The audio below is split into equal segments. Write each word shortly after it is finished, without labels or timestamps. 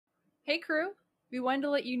Hey crew, we wanted to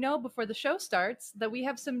let you know before the show starts that we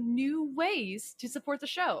have some new ways to support the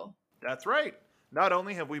show. That's right. Not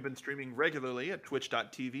only have we been streaming regularly at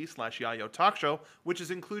twitch.tv/Yayo Talk Show, which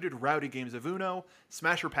has included rowdy games of Uno,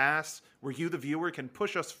 Smash or Pass, where you, the viewer, can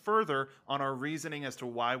push us further on our reasoning as to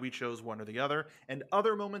why we chose one or the other, and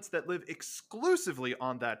other moments that live exclusively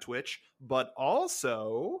on that Twitch, but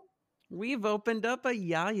also... We've opened up a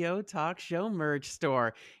Yayo Talk Show merch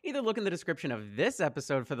store. Either look in the description of this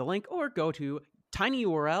episode for the link or go to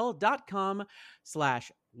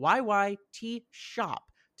tinyurl.com/YYTshop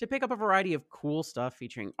to pick up a variety of cool stuff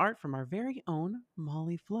featuring art from our very own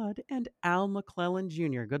Molly Flood and Al McClellan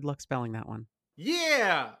Jr. Good luck spelling that one.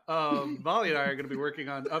 Yeah! Molly and I are going to be working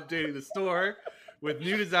on updating the store with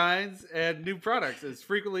new designs and new products as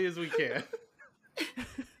frequently as we can.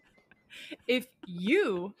 If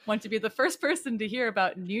you want to be the first person to hear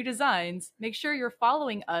about new designs, make sure you're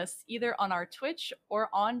following us either on our Twitch or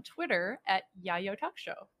on Twitter at Yayo Talk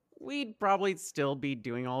Show. We'd probably still be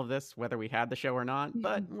doing all of this whether we had the show or not,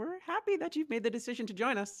 but we're happy that you've made the decision to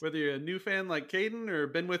join us. Whether you're a new fan like Caden or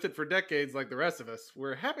been with it for decades like the rest of us,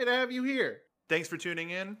 we're happy to have you here. Thanks for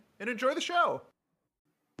tuning in, and enjoy the show!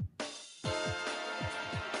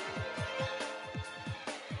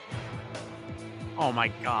 Oh my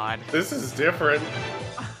god. This is different.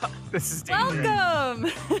 This is dangerous.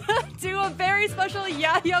 Welcome to a very special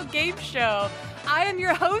Yayo game show. I am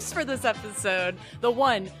your host for this episode, the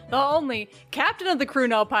one, the only, captain of the Crew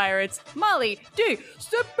No Pirates, Molly D.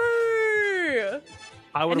 Sippy!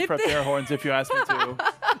 I would have prepped air horns if you asked me to.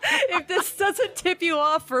 If this doesn't tip you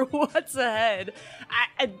off for what's ahead,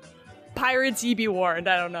 pirates, ye be warned.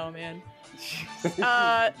 I don't know, man.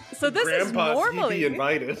 So this Grandpa's is normally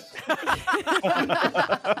invited.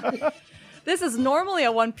 This is normally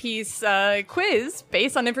a One Piece quiz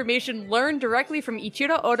based on information learned directly from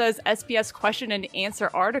Ichiro Oda's SBS question and answer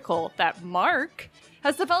article that Mark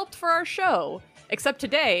has developed for our show. Except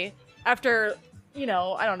today, after,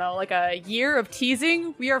 I don't know, like a year of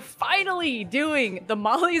teasing, we are finally doing the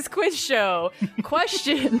Molly's Quiz Show.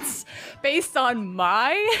 Questions based on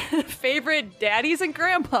my favorite daddies and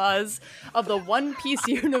grandpas of the One Piece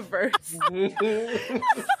universe.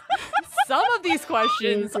 Some of these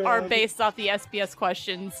questions are based off the SBS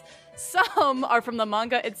questions. Some are from the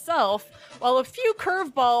manga itself, while a few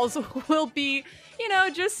curveballs will be,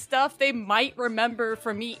 just stuff they might remember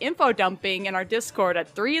from me info dumping in our Discord at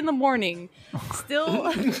 3 a.m.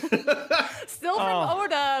 Still from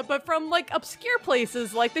Oda, but from obscure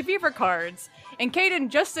places like the Viver cards. And Caden,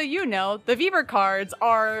 just so you know, the Viver cards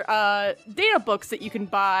are data books that you can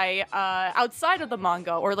buy outside of the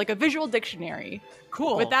manga, or like a visual dictionary.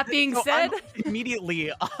 Cool. With that being said, I'm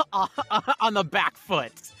immediately on the back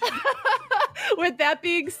foot. With that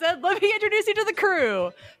being said, let me introduce you to the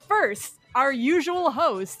crew. First, our usual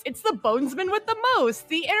host. It's the bonesman with the most,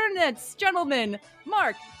 the internet's gentleman,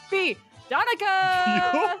 Mark B.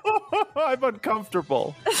 Donica. I'm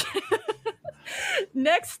uncomfortable.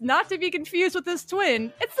 Next, not to be confused with his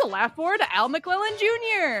twin, it's the laugh board, Al McClellan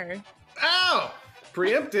Jr. Ow!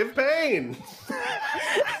 Preemptive pain.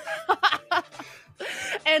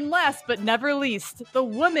 And last but never least, the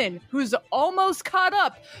woman who's almost caught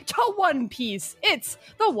up to One Piece. It's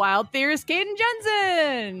the wild theorist Caden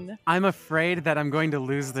Jensen. I'm afraid that I'm going to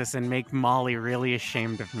lose this and make Molly really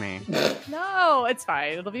ashamed of me. No, it's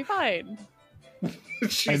fine. It'll be fine.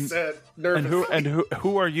 She said nervous. And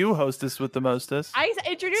who are you, hostess with the mostest? I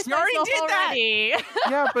introduced You already myself did that! already.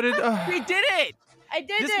 Yeah, but it. We did it! I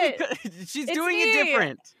did Just it. because she's It's doing me. it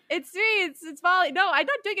different. It's me. It's Molly. No, I'm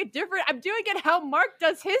not doing it different. I'm doing it how Mark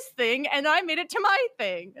does his thing, and I made it to my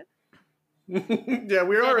thing. Yeah,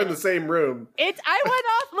 we are in the same room. I went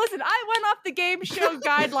off the game show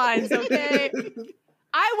guidelines, okay?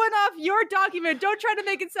 I went off your document. Don't try to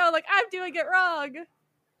make it sound like I'm doing it wrong.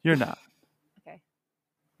 You're not. Okay.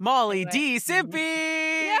 Molly Anyway. D.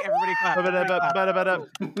 Sippy! Yeah, Everybody clap. Ba-da-ba-ba-da-ba-da.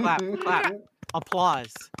 Clap, clap.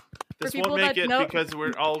 Applause. This people won't make that it know- because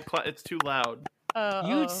we're all... it's too loud.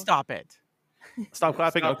 You stop it. Stop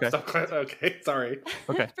clapping? Okay. Okay, sorry.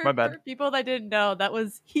 Okay, For, my bad. For people that didn't know, that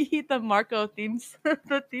was the Marco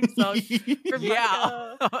the theme song. For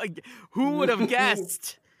Yeah. Marco. Who would have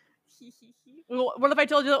guessed? Well, what if I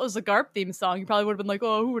told you that was the Garp theme song? You probably would have been like,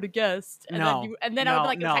 "Oh, who would have guessed?" And No, then I would be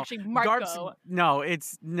like, no. "It's actually Marco." Garp's,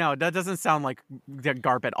 no, that doesn't sound like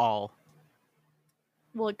Garp at all.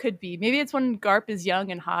 Well, it could be. Maybe it's when Garp is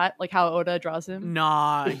young and hot, like how Oda draws him.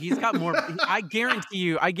 Nah, he's got more. I guarantee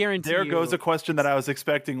you. There goes a question that I was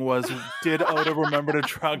expecting was, did Oda remember to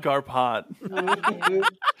draw Garp hot?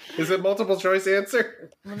 Is it multiple choice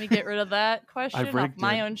answer? Let me get rid of that question I've off rigged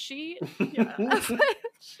my it. own sheet. Yeah.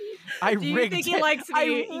 I Do you rigged think he it. likes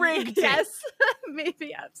me? I rigged it. Yes,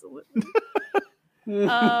 maybe, absolutely.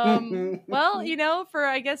 Well, for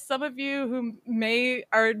I guess some of you who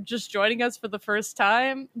are just joining us for the first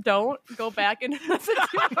time, don't go back and listen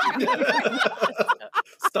to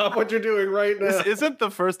Stop what you're doing right now. This isn't the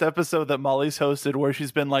first episode that Molly's hosted where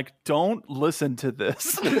she's been like, "Don't listen to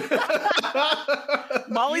this,"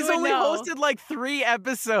 Molly's would only know. hosted like 3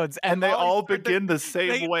 episodes, and they Molly all started- begin the same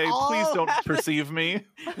they way. Please all don't have- perceive me.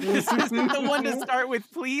 This is the one to start with.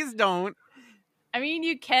 Please don't. I mean,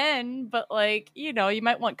 you can, but you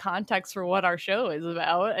might want context for what our show is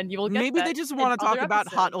about, and you will get Maybe that they just in want to talk other about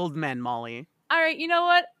hot episodes. old men, Molly. All right, you know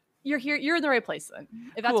what? You're here. You're in the right place then.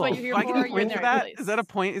 If that's Cool. what you're here Do I get for, a you're in point the for right that? place. Is that a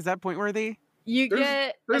point? Is that point worthy? You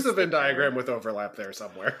get There's a Venn sticker. diagram with overlap there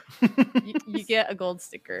somewhere. You get a gold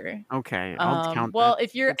sticker. Okay, I'll count Well, that.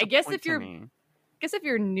 if you're, That's I a guess point if to you're, me. if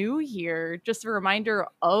you're new here, just a reminder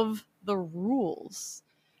of the rules.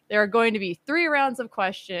 There are going to be 3 rounds of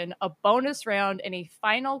question, a bonus round, and a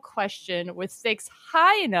final question with stakes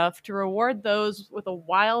high enough to reward those with a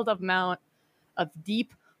wild amount of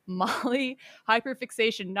deep Molly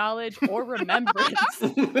hyperfixation knowledge or remembrance.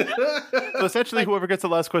 So essentially, whoever gets the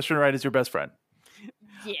last question right is your best friend.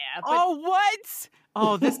 Yeah, but Oh, what?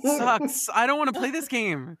 Oh, this sucks. I don't want to play this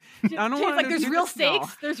game. I don't James, want to there's do real this now.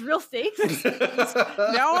 stakes. There's real stakes.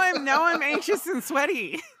 Now I'm anxious and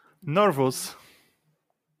sweaty. Nervous.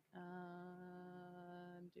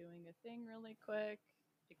 I'm doing a thing really quick.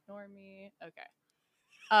 Ignore me. Okay.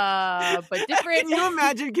 But different.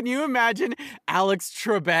 Can you imagine Alex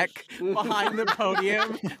Trebek behind the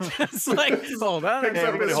podium? Just like, hold on. Picks Hey, up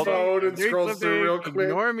everybody his hold on. phone and Doing scrolls through something. real quick.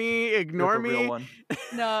 Ignore me. Ignore You're the real me. one.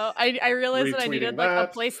 No, I realized that I needed Retweeting a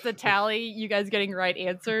that. place to tally you guys getting right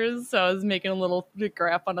answers, so I was making a little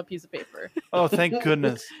graph on a piece of paper. Oh, thank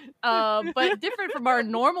goodness. But different from our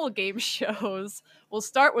normal game shows, we'll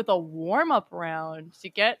start with a warm-up round to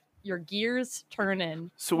get your gears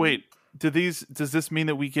turning. So wait, does this mean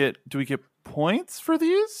that we get points for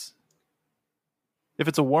these? If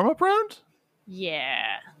it's a warm-up round?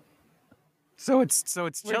 Yeah. So it's just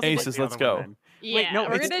like Aces, the let's other one go. then. Yeah, Wait, no,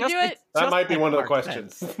 we're it's gonna just- do it. it's That just might be like one of the Mark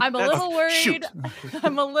questions. I'm a That's- little worried. Shoot.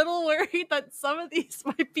 I'm a little worried that some of these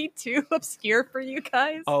might be too obscure for you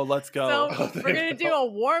guys. Oh, let's go. So Oh, we're gonna do a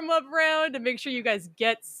warm-up round to make sure you guys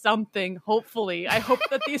get something. Hopefully, I hope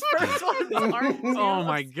that these first ones aren't. Too Oh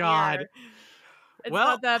my obscure. God. It's Well,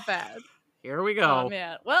 not that bad. Here we Oh go.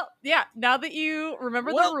 man. Well, yeah. Now that you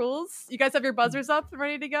remember Well- the rules, you guys have your buzzers up and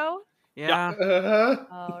ready to go. Yeah. Uh-huh.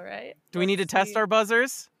 All right. Do we need to Let's test see. our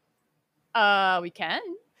buzzers? We can.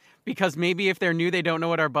 Because maybe if they're new, they don't know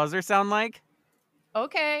what our buzzers sound like.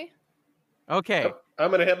 Okay. Okay. Yep,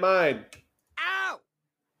 I'm gonna hit mine. Ow!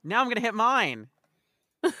 Now I'm gonna hit mine.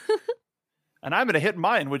 And I'm going to hit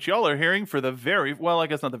mine, which y'all are hearing for the I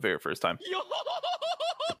guess not the very first time.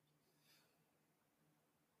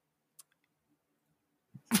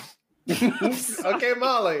 Okay,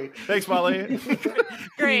 Molly. Thanks, Molly. Can you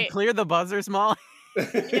Great. clear the buzzers, Molly?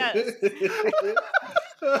 Yes.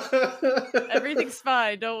 Everything's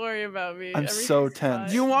fine. Don't worry about me. I'm so Everything's tense. fine.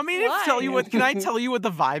 Do you want me to Why? tell you what? Can I tell you what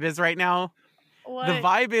the vibe is right now? What? The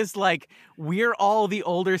vibe is like we're all the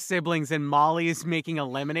older siblings and Molly's making a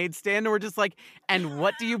lemonade stand and we're just like, and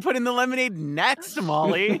what do you put in the lemonade next,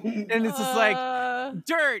 Molly? And it's just like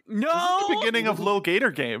dirt. This is No. the beginning of Lil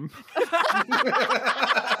Gator game. This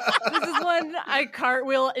is when I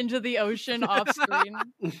cartwheel into the ocean off screen.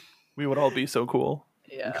 We would all be so cool.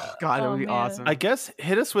 Yeah. God, it Oh, would be man. awesome. I guess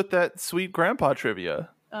hit us with that sweet grandpa trivia.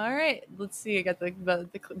 All right. Let's see. I got the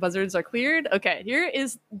buzzards are cleared. Okay. Here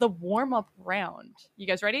is the warm up round. You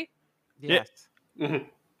guys ready? Yes. Mhm.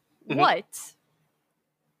 What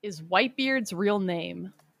is Whitebeard's real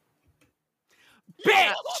name?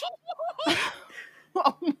 Bitch!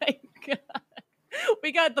 Oh my god.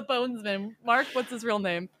 We got the Bonesman. Mark, what's his real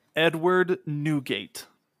name? Edward Newgate.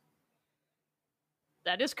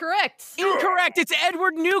 That is correct. Incorrect. It's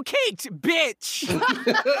Edward Newgate, bitch.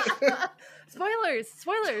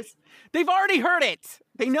 Spoilers. They've already heard it.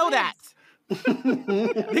 They know that.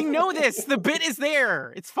 They know this. The bit is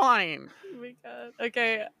there. It's fine. Oh my god.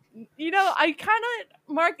 Okay. I kind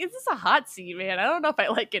of, Mark, this is a hot seat, man. I don't know if I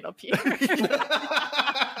like it up here.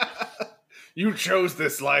 You chose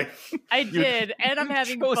this life. I did, and I'm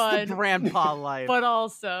having Chose fun. the grandpa life. But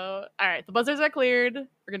also, all right, the buzzers are cleared.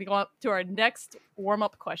 We're going to go up to our next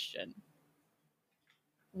warm-up question.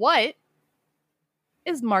 What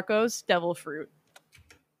is Marco's devil fruit?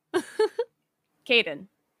 Caden.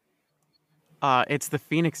 It's the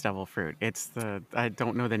Phoenix Devil fruit. I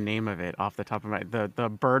don't know the name of it off the top of my the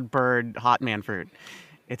bird hot man fruit.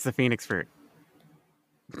 It's the Phoenix fruit.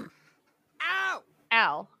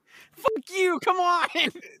 Al. Fuck you! Come on.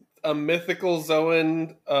 A mythical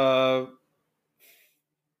Zoan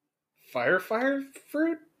fire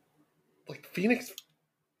fruit? Like Phoenix?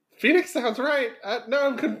 Phoenix sounds right. Now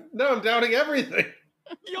I'm doubting everything.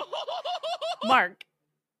 Mark.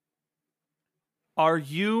 Are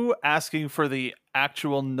you asking for the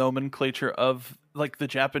actual nomenclature of, like, the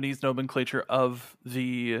Japanese nomenclature of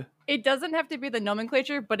the... It doesn't have to be the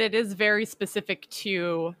nomenclature, but it is very specific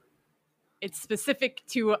to... It's specific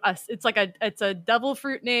to us. It's like it's a devil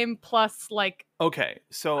fruit name plus, like... Okay,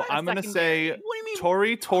 so I'm going to say What do you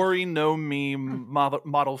mean? Tori no Mi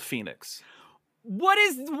model Phoenix. What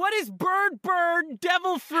is bird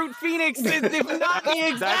devil fruit phoenix if not the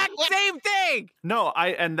exact same thing? No,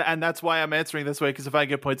 and that's why I'm answering this way, because if I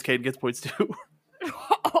get points, Caden gets points too.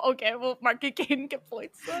 Okay, well, Mark and Caden get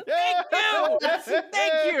points. Then.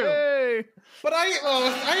 Thank you. But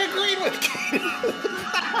I agreed with Kate.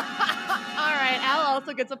 All right, Al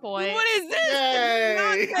also gets a point. What is this? Yay.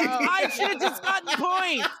 Nonsense. I should have just gotten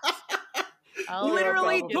points. Al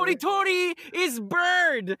Literally, probably- Tori is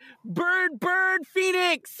bird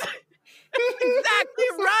phoenix. Exactly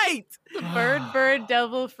right. Bird,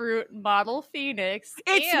 devil fruit, model phoenix.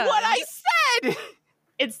 It's and what I said.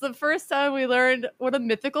 It's the first time we learned what a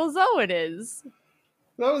mythical Zoan is.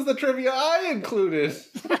 That was the trivia I included.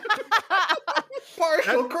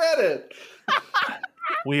 Partial credit.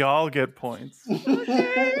 We all get points. See,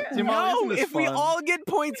 Molly, No, isn't this if we fun? all get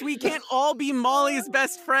points, we can't all be Molly's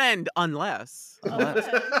best friend, unless. We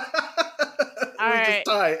right. just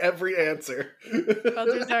tie every answer.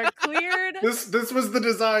 Buzzers are cleared. This was the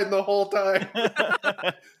design the whole time.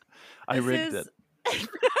 I rigged This it.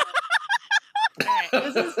 All right,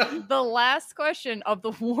 this is the last question of the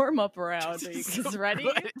warm-up round. Are you guys ready?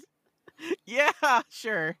 Good. Yeah,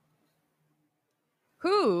 sure.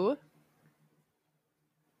 Who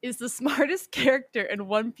is the smartest character in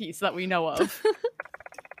One Piece that we know of?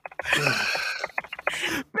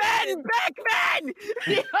 Ben Beckman!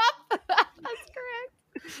 Yep, that's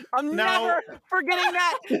correct. I'm Now- never forgetting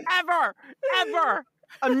that ever.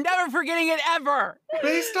 I'm never forgetting it ever.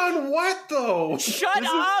 Based on what, though? Shut This is-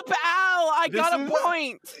 up, Al. I this got a is-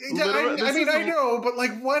 point. Yeah, Literally, I mean, this I is- know, but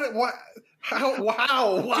like, what?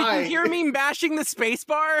 How? Why? Did you hear me mashing the space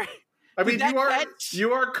bar? I mean, Did that you are catch?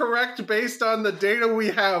 you are correct based on the data we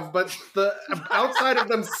have, but the outside of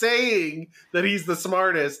them saying that he's the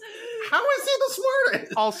smartest, how is he the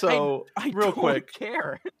smartest? Also, I real don't quick,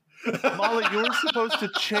 care. Molly, you were supposed to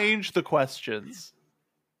change the questions.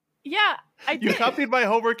 Yeah, I You did. copied my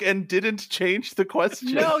homework and didn't change the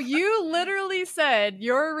question. No, you literally said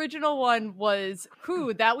your original one was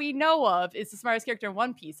who that we know of is the smartest character in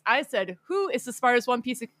One Piece. I said who is the smartest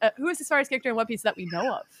who is the smartest character in One Piece that we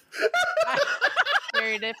know of?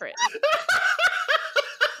 Very different.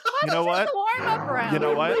 You know what? Warm up round. You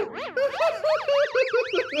know what?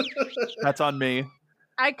 That's on me.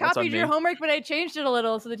 I That's on copied your me. homework, but I changed it a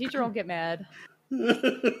little so the teacher won't get mad.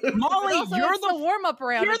 Molly, Also, you're it's the warm up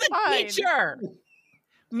round. you're It's the fine. teacher.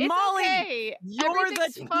 It's Molly, okay. you're the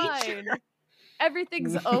Everything's fine. teacher.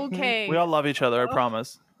 Everything's okay. We all love each other, I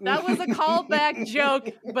promise. That was a callback joke,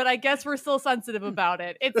 but I guess we're still sensitive about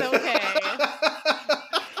it. It's okay.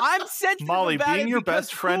 I'm sensitive Molly, about being it your because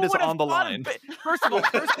best friend who is would have on the thought of line.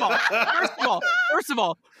 First of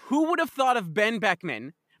all, who would have thought of Ben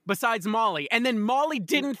Beckman besides Molly? And then Molly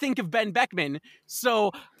didn't think of Ben Beckman,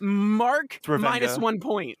 so Mark It's Ravenga. minus 1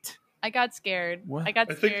 point. I got scared. What? I got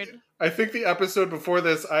I think scared. I think the episode before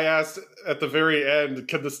this, I asked at the very end,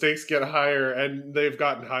 "Can the stakes get higher?" And they've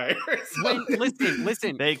gotten higher. So-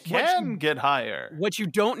 Listen. They can get higher. What you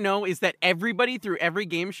don't know is that everybody through every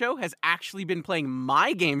game show has actually been playing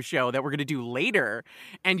my game show that we're going to do later,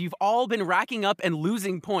 and you've all been racking up and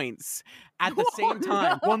losing points at the same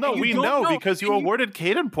time. Well, no, You we don't know know, because you and you- awarded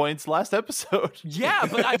Caden points last episode. Yeah,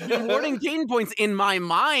 but I've been awarding Caden points in my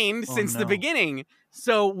mind Oh, since the no. beginning.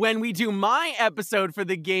 So when we do my episode for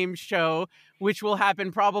the game show, which will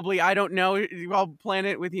happen probably, I don't know, I'll plan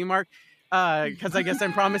it with you, Mark, because I guess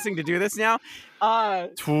I'm promising to do this now.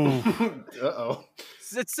 Ooh. Uh-oh.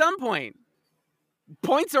 At some point,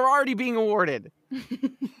 points are already being awarded.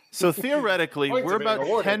 So theoretically, Points we're are being about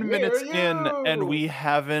awarded. 10 minutes Where in are and you? we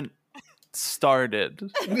haven't started.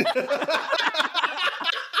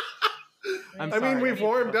 I'm I mean, sorry. we've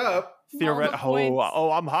warmed up. Points.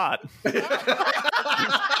 I'm hot.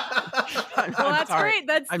 I'm Well, that's sorry. great.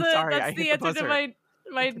 That's I'm the sorry, I that's the hit the answer to buzzer.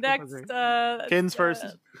 my the next. buzzer. Caden's first.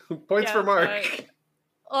 Points yeah, for Mark. right.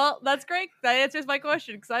 Well, that's great. That answers my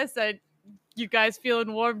question because I said, "You guys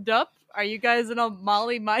feeling warmed up? Are you guys in a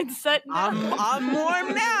Molly mindset now? I'm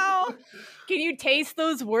warm now. Can you taste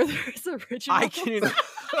those Werther's originals? I can.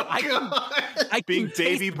 I can Being taste-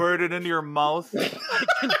 baby birded into your mouth. Good.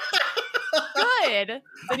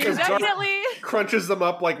 Then you're Garp definitely. crunches them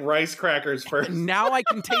up like rice crackers first. Now I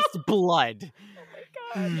can taste blood.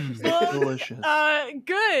 Well, Delicious.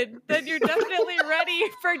 Good. Then you're definitely ready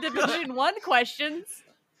for Division 1 questions.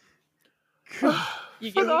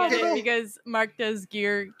 You get it because Mark does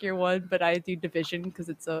Gear 1, but I do Division because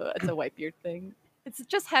it's a Whitebeard thing. It's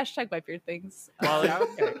just hashtag Whitebeard things. Molly,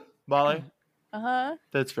 Okay. Molly, Uh-huh.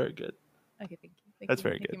 that's very good. Okay, thank you. That's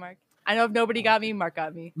very Thank good. you, Mark. I know if nobody got me, Mark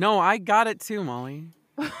got me. No, I got it too, Molly.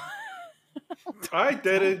 I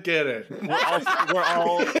didn't get it.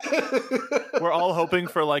 We're all hoping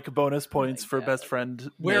for like bonus points for God. best friend.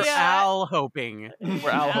 We're Yeah. all hoping.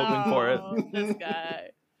 We're all hoping for it. Oh, this guy.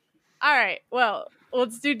 All right. Well,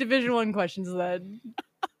 let's do Division 1 questions then.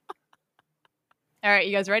 All right,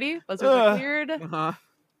 you guys ready? Buzzers are cleared. Uh-huh.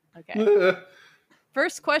 Okay.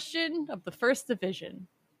 First question of the first division.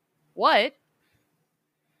 What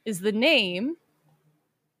is the name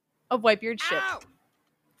of Whitebeard's ship?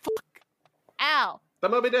 Al. The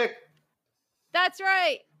Moby Dick. That's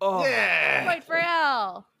right. Oh, Yeah. Point for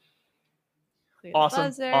Al. Clear the awesome,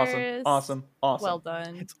 buzzers. awesome. Well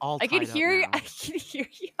done. It's all I can tied up hear you. now. I can hear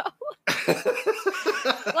you.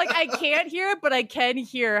 Like I can't hear it, but I can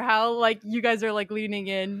hear how like you guys are like leaning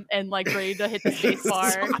in and like ready to hit the space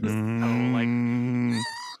bar. Mm.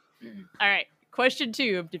 All right. Question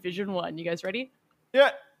 2 of Division 1. You guys ready?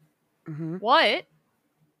 Yeah. Mhm. What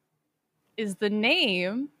is the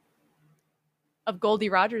name of Goldie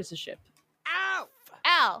Rogers' ship? Ow!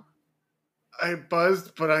 Al. I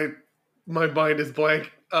buzzed, but my mind is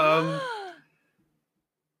blank.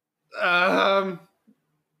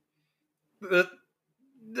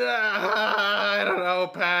 I don't know.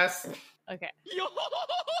 Pass. Okay.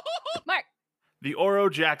 Mark. The Oro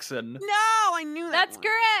Jackson. No, I knew that. That's one.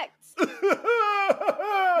 correct.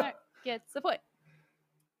 Mark gets the point.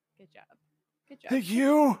 Good job. Good job. Thank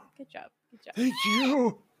you. Good job. Good job. Thank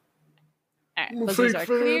you. All right. I'm a Buzzers fake are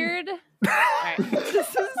fan. cleared. All right.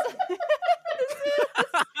 This is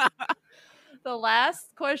the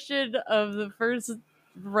last question of the first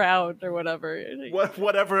round or whatever.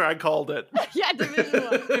 Whatever I called it. Yeah, Division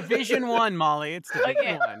 1. Division 1, Molly. It's Division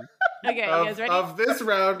Okay. 1. Okay, you guys ready? Of this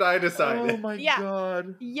round, I decided. Oh my Yeah.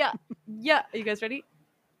 god. Yeah. Yeah. Are you guys ready?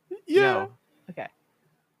 Yeah. No. Okay.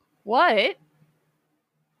 What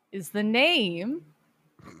is the name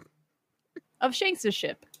of Shanks'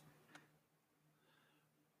 ship?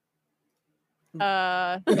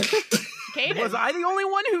 Kaden. Was I the only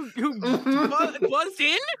one who buzzed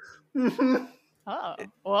in? Oh.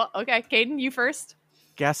 Well, okay. Kaden, you first.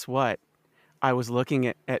 Guess what? I was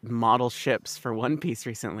looking at model ships for One Piece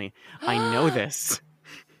recently. I know this.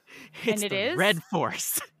 It's And it the is? Red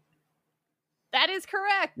Force. That is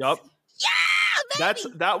correct. Yup.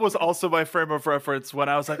 That was also my frame of reference when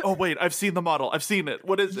I was like, oh wait, I've seen the model. I've seen it.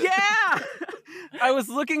 What is it? Yeah! I was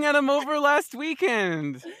looking at them over last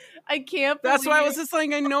weekend. I can't believe That's why I was just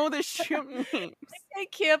like, I know this ship names. I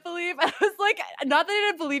can't believe I was like, not that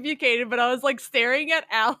I didn't believe you, Kaden, but I was like staring at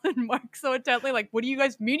Al and Mark so intently, like, what do you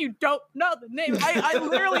guys mean you don't know the name? I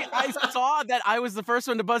literally saw that I was the first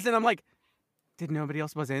one to buzz in. I'm like, did nobody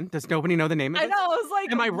else buzz in? Does nobody know the name of I it? know. I was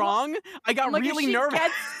like, Am I what? wrong? I got I'm like, if really she nervous.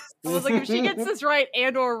 I was like, if she gets this right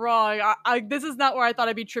and or wrong, this is not where I thought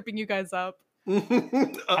I'd be tripping you guys up.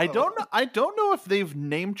 I don't know if they've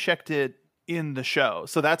name checked it in the show.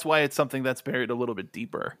 So that's why it's something that's buried a little bit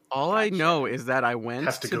deeper. All I know is that I went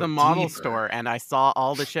Has to to go the model deeper. store and I saw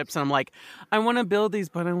all the ships and I'm like, I want to build these,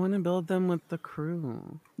 but I want to build them with the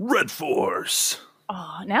crew. Red Force.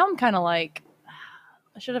 Oh, now I'm kind of like,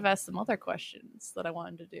 I should have asked some other questions that I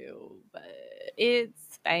wanted to do, but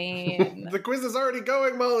it's fine. The quiz is already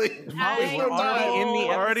going, Molly. I There's no know. time. in the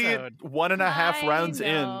We're already episode. 1.5 rounds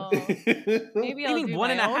in. know. Maybe I'll Meaning do one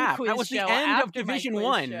my and a own half. quiz That was the show end of after my Division quiz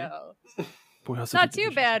 1. show. We also Not did too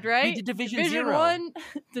Division bad, right? We did Division 0. 1.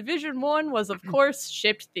 Division 1 was, of course,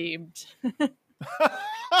 ship themed.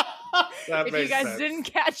 That If makes you guys sense. didn't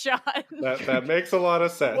catch on. That makes a lot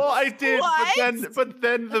of sense. Well, I did, What? but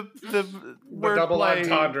then the the word double play-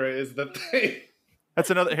 entendre is the thing. That's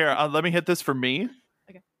another. Here, let me hit this for me.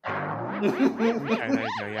 Okay, there you go.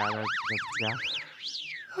 Yeah,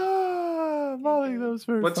 yeah. Molly, that was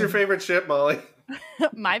very. What's your fun. favorite ship, Molly?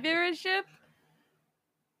 My favorite ship?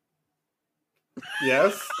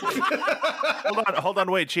 Yes. Hold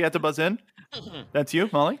on, wait. She had to buzz in. That's you,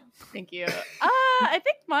 Molly. Thank you. I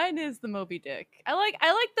think mine is the Moby Dick. I like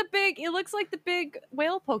the big. It looks like the big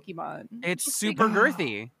whale Pokemon. It's Just super big,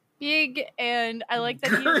 girthy. big, and I like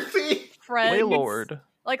that he's Girthy. friends. Waylord.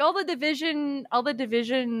 Like all the division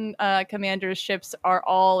commanders ships are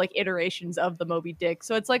all like iterations of the Moby Dick.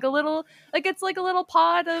 So it's like a little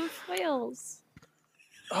pod of whales.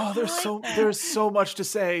 Oh, that. there's so much to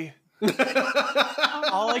say.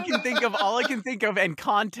 All I can think of, and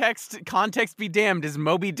context be damned, is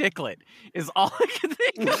Moby Dicklet. Is all I can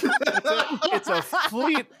think of. It's a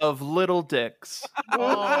fleet of little dicks. Oh.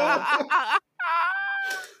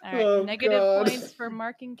 All right, Oh, negative God. points for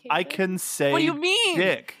marking Kate. I can say What do you mean?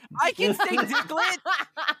 dick. I can say Dicklet.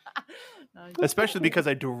 No, Especially because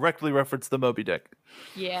I directly referenced the Moby Dick.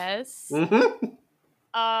 yes. Mhm.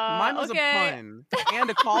 Mine was okay. a pun and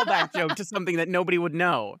a callback joke to something that nobody would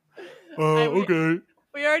know. Okay.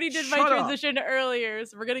 We already did my Shut up. transition earlier,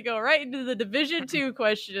 so we're gonna go right into the Division 2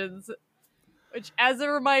 questions. Which, as a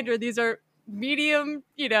reminder, these are medium,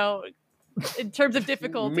 in terms of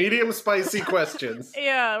difficulty. Medium spicy questions.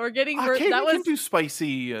 Yeah, we're getting. Okay, that we was can do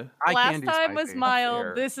spicy. I can last do time was spicy. mild.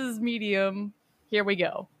 Fair. This is medium. Here we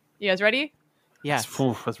go. You guys ready? Yes.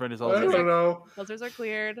 As ready as all. I don't know. Filters are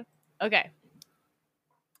cleared. Okay.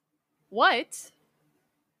 What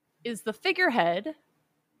is the figurehead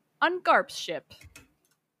on Garp's ship?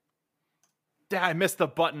 I missed the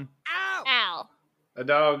button. Al. A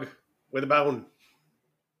dog with a bone.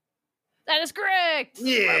 That is correct.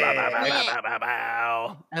 Yeah.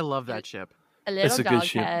 I love that ship. A little It's a good dog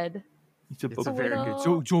ship. head. It's a It's a book. very little-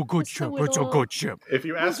 good. So good it's a ship. It's a little- good ship. If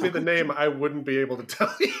you asked me the name, I wouldn't be able to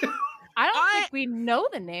tell you. I don't think we know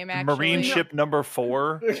the name, actually. Marine ship number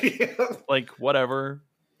 4. Yeah. Like whatever.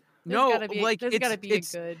 There's No, gotta be, like there's gotta be a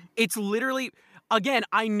good. It's literally, again,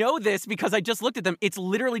 I know this because I just looked at them. It's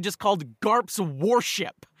literally just called Garp's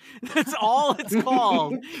Warship. That's all it's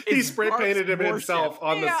called. He It's spray painted Garp's him himself Warship.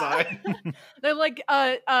 on the side. They're like,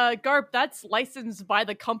 Garp, that's licensed by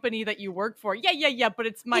the company that you work for. Yeah, but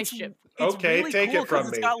it's my ship. It's Okay, really take cool it from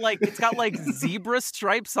 'cause me. It's got like zebra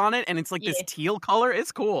stripes on it, and it's like this Yeah. teal color.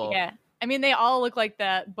 It's cool. Yeah. I mean, they all look like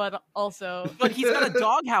that, but also. But he's got a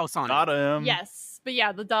doghouse on Got it. him. Yes. But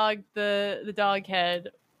yeah, the dog head.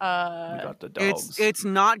 We got the dogs. It's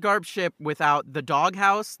not Garp's ship without the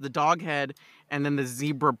doghouse, the dog head, and then the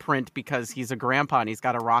zebra print because he's a grandpa and he's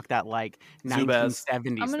got to rock that like Zubaz.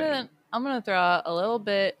 1970s thing. I'm gonna throw out a little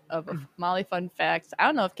bit of a Molly fun fact. I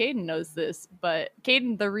don't know if Caden knows this, but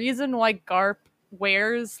Caden, the reason why Garp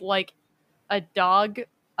wears like a dog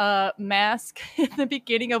mask in the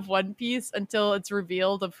beginning of One Piece until it's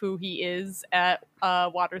revealed of who he is at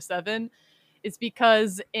Water 7 is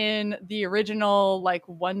because in the original like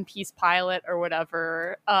One Piece pilot or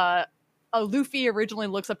whatever, Luffy originally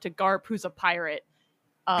looks up to Garp, who's a pirate.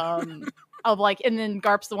 And then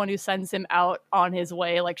Garp's the one who sends him out on his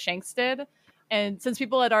way, like Shanks did. And since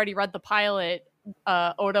people had already read the pilot,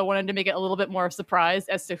 Oda wanted to make it a little bit more surprised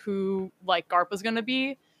as to who like Garp was going to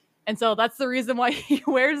be. And so that's the reason why he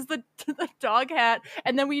wears the dog hat,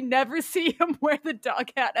 and then we never see him wear the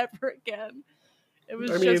dog hat ever again. It was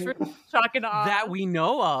just for shock and awe. That we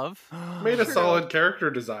know of. Made a True. solid character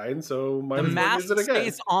design, so might The as well mask use it again.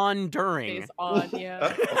 stays on during. Stays on,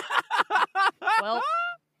 yeah. Well,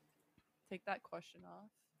 take that question off.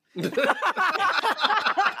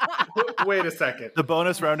 Wait a second. The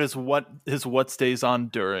bonus round is what stays on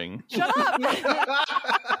during. Shut up! Damn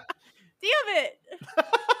it!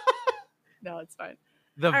 No, it's fine.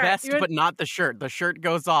 The All right, vest, you want- but not the shirt. The shirt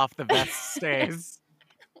goes off. The vest stays.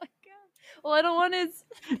 Oh my god. Well, I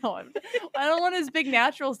don't want his big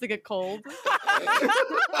naturals to get cold.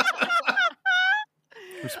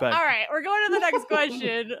 Respect. All right, we're going to the next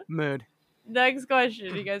question. Mood. Next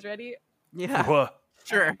question. You guys ready? Yeah. Whoa.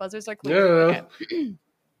 Sure. Buzzers are clear. Yeah. Okay.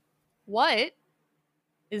 What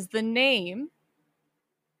is the name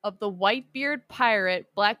of the Whitebeard pirate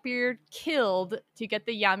Blackbeard killed to get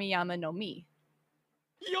the Yami Yama no Mi?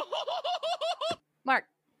 Mark.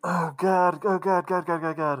 Oh god.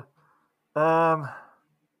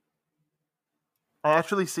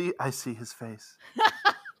 I see his face.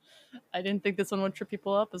 I didn't think this one would trip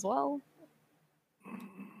people up as well.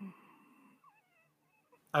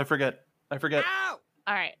 I forget.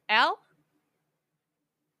 All right, Al?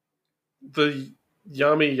 The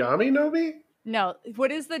Yami Yami Nobi? No.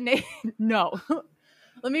 What is the name? No.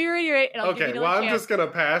 Let me reiterate. And I'll give Okay, you well, another I'm chance. just gonna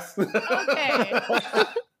pass. Okay.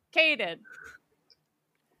 Caden.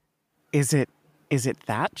 Is it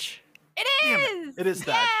Thatch? It is! It is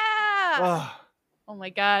that. Yeah! Ugh. Oh my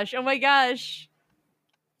gosh.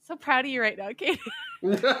 So proud of you right now, Caden.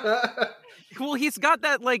 Well, he's got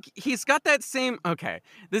that same. Okay,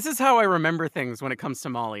 this is how I remember things when it comes to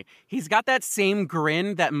Molly. He's got that same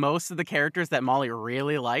grin that most of the characters that Molly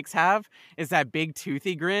really likes have. Is that big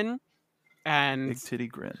toothy grin, and Big titty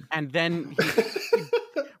grin. and then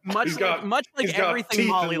Much like he's got everything teeth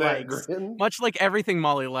Molly in that likes. grin. Much like everything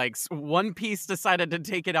Molly likes, One Piece decided to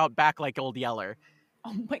take it out back like Old Yeller.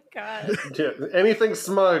 Oh my god. Yeah, anything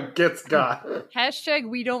smug gets got. Hashtag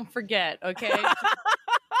we don't forget, okay?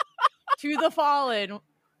 To the fallen.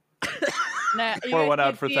 Nah, you Pour guys one out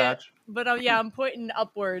can't for see it, Thatch. but yeah, I'm pointing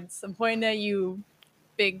upwards. I'm pointing at you,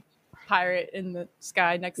 big pirate in the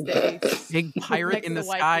sky next to Ace. Big pirate Next in the to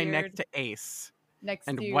sky Whitebeard. next to Ace. Next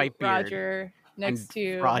and to Whitebeard. Roger. Next And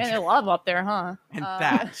to Roger. man, there's a lot of them up there, huh? And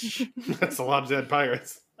Thatch. That's a lot of dead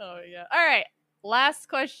pirates. Oh yeah. All right. Last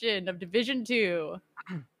question of Division 2.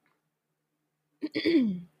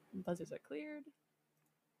 Buzzers are cleared.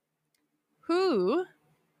 Who,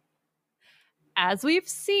 as we've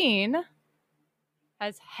seen,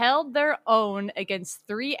 has held their own against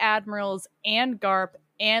 3 admirals and Garp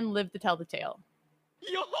and lived to tell the tale?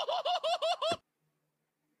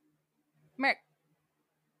 Merrick.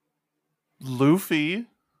 Luffy.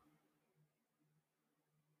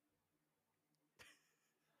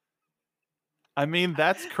 I mean,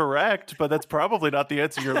 that's correct, but that's probably not the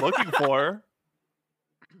answer you're looking for.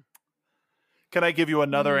 Can I give you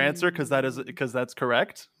another answer because that's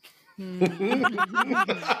correct? I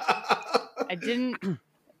didn't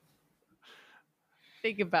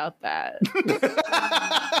think about that.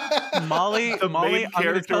 Molly, The main I'm going to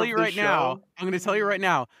character tell of you the right now. show. I'm going to tell you right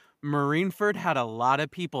now. Marineford had a lot of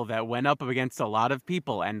people that went up against a lot of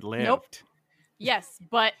people and lived. Nope. Yes,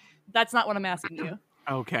 but that's not what I'm asking you.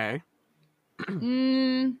 Okay.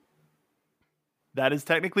 That is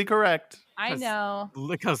technically correct. I know.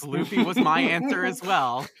 Because Luffy was my answer as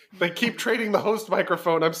well. They keep trading the host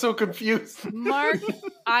microphone. I'm so confused. Mark,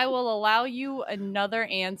 I will allow you another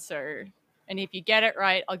answer. And if you get it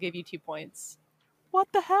right, I'll give you 2 points. What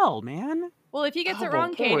the hell, man? Well, if he gets it Double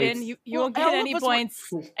wrong, points. Caden, you Well, won't get all of any us were-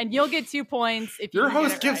 points. And you'll get 2 points if you Your can get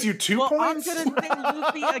host it gives right. you 2 Well, points? I'm going to say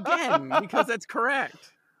Luffy again because that's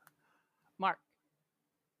correct. Mark.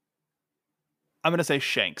 I'm going to say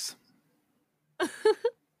Shanks.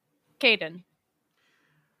 Caden.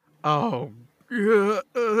 Oh.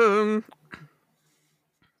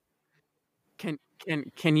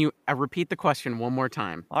 Can you repeat the question one more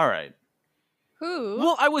time? All right. Who,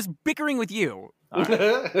 Well, I was bickering with you.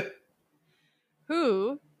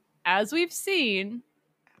 who, as we've seen,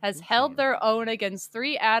 has held their own against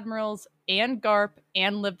 3 admirals and Garp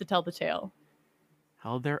and lived to tell the tale?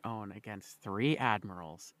 Held their own against 3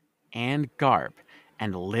 admirals and Garp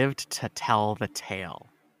and lived to tell the tale.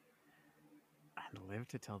 And lived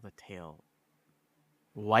to tell the tale.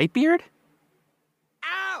 Whitebeard?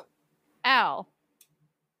 Al.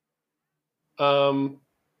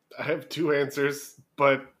 I have 2 answers,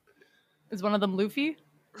 but Is one of them Luffy?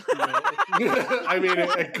 I mean,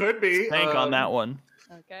 it could be. Bank on that one.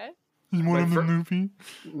 Okay. Is one of them Luffy?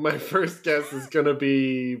 My first guess is going to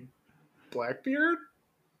be Blackbeard.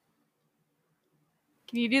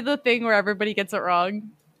 Can you do the thing where everybody gets it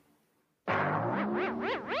wrong?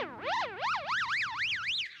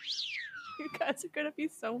 You guys are gonna be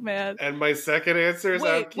so mad. And my second answer is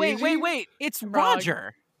Wait. Aokiji. It's Wrong.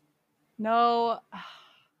 Roger. No.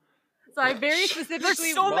 So I very There's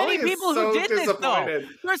specifically so many Molly is people so who did this, though. disappointed.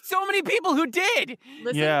 There's so many people who did.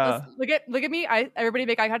 listen, Yeah. listen, look at me. Everybody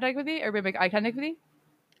make eye contact with me. Everybody make eye contact with me.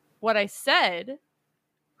 What I said.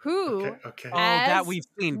 Who? Okay. Oh, that we've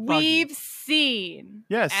seen. Buggy. We've seen.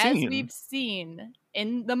 Yeah, As seen. we've seen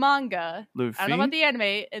in the manga. Luffy. I don't know about the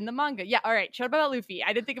anime. In the manga. Yeah, all right. Shut up about Luffy.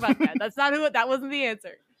 I didn't think about that. That's not who. That wasn't the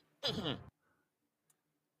answer.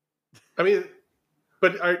 I mean,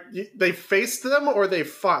 but they faced them or they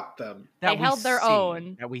fought them? That They we held their see.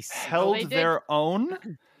 own. That we see. Held They did. their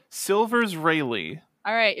own? Silver's Rayleigh.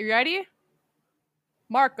 All right, you ready?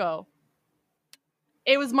 Marco.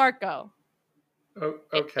 It was Marco. Oh,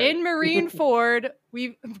 okay. In Marineford,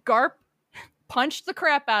 Garp punched the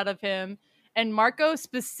crap out of him, and Marco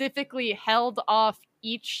specifically held off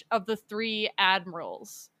each of the 3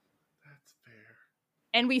 admirals. That's fair.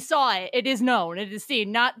 And we saw it. It is known. It is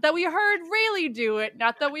seen. Not that we heard Rayleigh do it.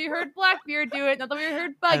 Not that we heard Blackbeard do it. Not that we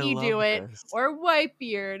heard Buggy love do it. this. Or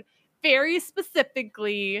Whitebeard. Very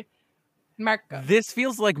specifically, Marco. This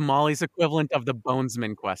feels like Molly's equivalent of the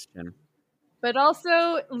Bonesman question. But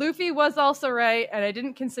also, Luffy was also right, and I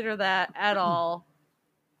didn't consider that at all.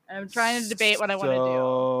 I'm trying to debate what I want to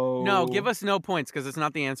do. No, give us no points because it's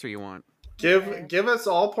not the answer you want. Give us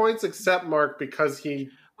all points except Mark because he.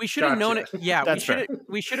 We should have known it. Gotcha. Yeah, That's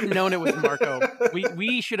we should have known it was Marco.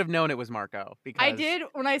 We should have known it was Marco because I did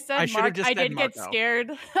when I said I should've Mark. just I said did get Marco.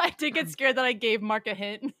 scared. I did get scared that I gave Mark a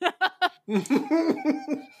hint. I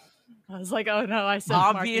was like, "Oh no!" I said,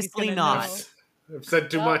 Mark, he's Obviously gonna not. know. I've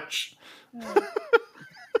said too Yeah. much.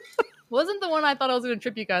 Wasn't the one I thought I was going to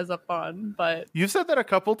trip you guys up on, but You've said that a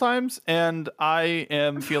couple times, and I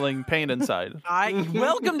am feeling pain inside.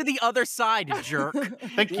 Welcome to the other side, jerk.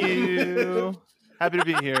 Thank you. Happy to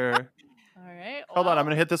be here. all right. Hold on, I'm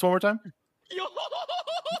going to hit this one more time.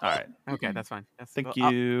 All right. Okay, that's fine. That's Thank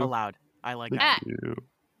you. allowed. I like Thank that. you.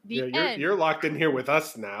 The Yeah, end. you're locked in here with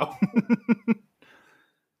us now.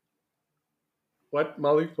 What,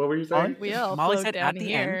 Molly? What were you saying? We all Molly float said down at the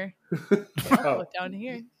here. Oh. Float down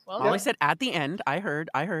here. Well, Molly said at the end. I heard.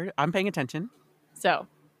 I'm paying attention. so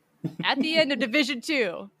at the end of Division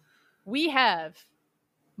 2, we have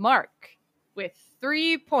Mark with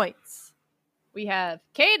 3 points. We have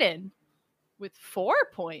Caden with 4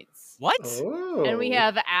 points. What? Oh. And we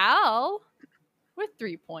have Al with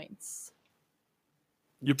 3 points.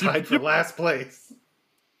 You tied for last place.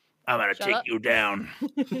 I'm going to Shut take up. you down.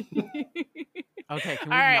 Okay, can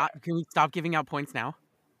we All right. not? Can we stop giving out points now?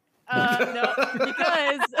 No,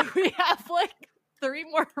 because we have like 3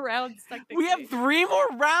 more rounds technically. We have 3 more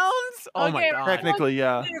rounds. Oh my Okay, god! Technically,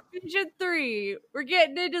 yeah. Division 3. We're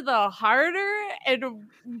getting into the harder and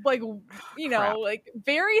like Crap. like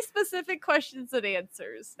very specific questions and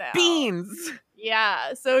answers now. Beans.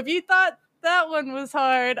 Yeah. So if you thought that one was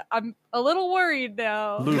hard, I'm a little worried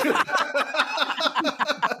now. Luffy.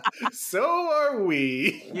 So are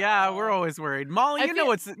we. Yeah, we're always worried. Molly, I you know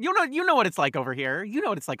what it's like over here. You know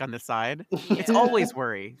what it's like on this side. It's always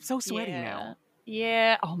worry. So sweaty now.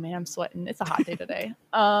 Yeah. Oh man, I'm sweating. It's a hot day today.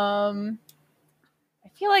 I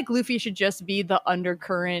feel like Luffy should just be the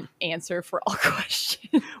undercurrent answer for all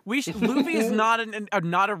questions. Luffy is not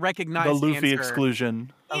a recognized The Luffy answer.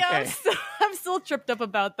 exclusion. Okay. Yeah, I'm still tripped up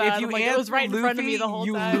about that. If you I'm like, answer it was right in front of me the Luffy, whole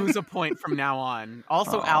you time. lose a point from now on.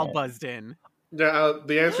 Also, Al buzzed in. The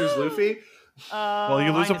answer is Luffy. Well,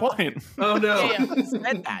 you lose a I know. point. Oh no! Jail.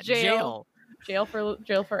 Said that. Jail. Jail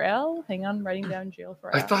for L. Hang on, writing down jail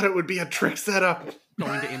for L. I thought it would be a trick setup.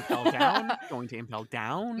 Going to impel down. Going to impel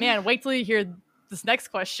down. Man, wait till you hear this next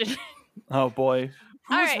question. Oh, boy.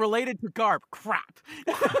 Who's All right. related to Garp? Crap.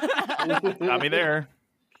 Got me there.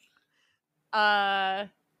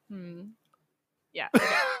 Yeah. Okay.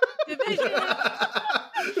 Division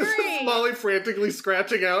 3. Molly frantically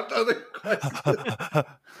scratching out other questions.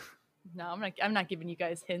 No, I'm not giving you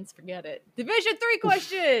guys hints. Forget it. Division 3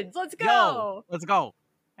 questions. Let's go. Yo, let's go. All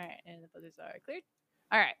right, and the buzzers are cleared.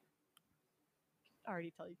 All right. I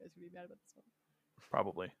already tell you guys would be mad about this one.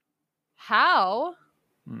 Probably. How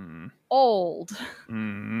Hmm. old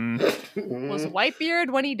Hmm. was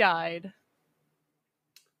Whitebeard when he died?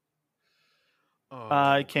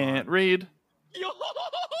 I can't read.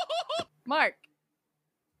 Mark.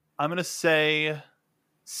 I'm going to say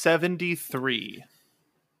 73.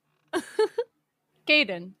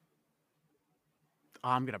 Caden.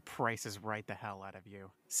 I'm gonna Price is Right the hell out of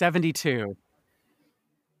you. 72.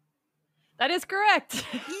 That is correct.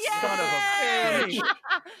 Son of a bitch.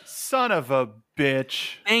 Son of a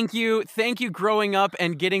bitch. Thank you. Growing up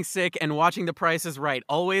and getting sick and watching The Price is Right.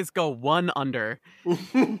 Always go 1 under.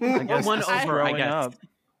 I guess One this is over, I growing guess. up.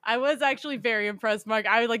 I was actually very impressed, Mark.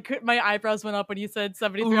 I my eyebrows went up when you said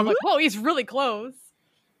 73. I'm like, whoa, he's really close.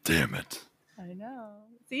 Damn it. I know.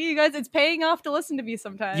 See, you guys, it's paying off to listen to me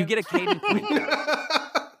sometimes. You get a Caden point.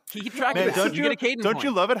 Keep track Man, of this. You get a Caden don't point.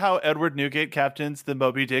 you love it how Edward Newgate captains the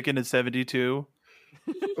Moby Dick in his 72?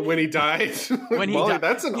 When he died. When he Molly, died,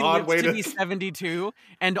 that's an he odd lives way to be 72,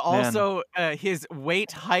 and also his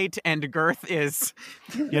weight, height, and girth is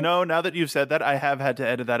You know, now that you've said that, I have had to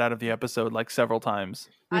edit that out of the episode like several times.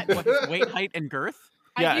 what, his weight, height, and girth.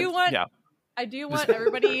 I do want yeah.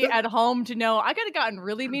 everybody at home to know I could have gotten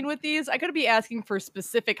really mean with these. I could be asking for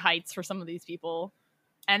specific heights for some of these people.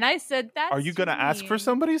 And I said that. Are you going to ask for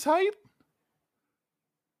somebody's height?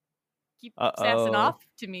 Keep sassing off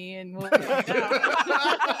to me and we'll find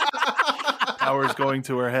out. Power's going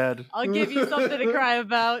to her head. I'll give you something to cry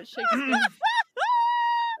about. Shakespeare.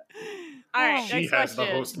 All right, She next has the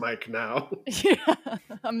question. host mic now. Yeah,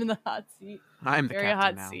 I'm in the hot seat. I'm the Very captain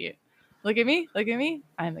hot now. seat. Look at me. Look at me.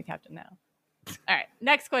 I'm the captain now. All right,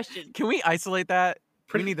 next question. Can we isolate that?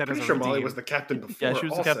 We need that as Pretty a sure Molly redeem. was the captain before. Yeah, she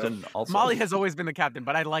was the also. captain also. Molly has always been the captain,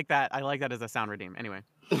 but I like that. I like that as a sound redeem. Anyway,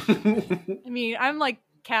 I mean, I'm like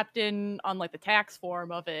captain on like the tax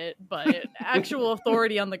form of it, but actual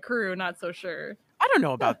authority on the crew, not so sure. I don't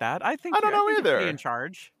know about that. I think I don't know you're either. pretty in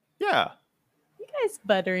charge. Yeah. You guys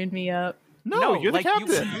buttering me up. No, you're the like,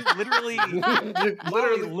 captain. You literally,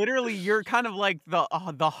 Literally. literally, you're kind of like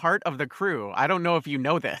the heart of the crew. I don't know if you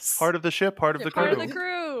know this. Part of the ship, part of the crew. Part of the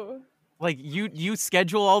crew. Like you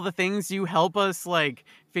schedule all the things. You help us like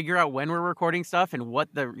figure out when we're recording stuff and what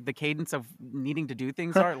the cadence of needing to do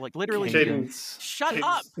things are. Like literally, Cadence. shut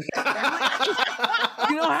up.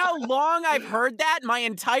 You know how long I've heard that? My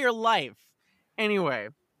entire life. Anyway,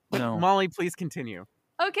 No. Molly, please continue.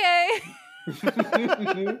 Okay.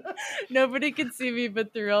 Nobody could see me,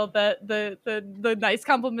 but through all that the nice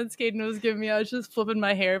compliments Caden was giving me, I was just flipping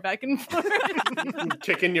my hair back and forth.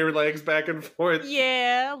 Kicking your legs back and forth.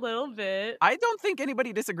 Yeah, a little bit. I don't think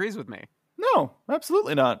anybody disagrees with me. No,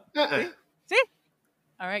 absolutely not. Uh-uh. See?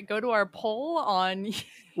 All right, go to our poll on.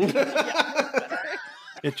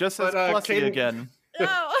 It just says But, Plussy Caden- again.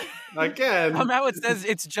 Oh. Again. Somehow it says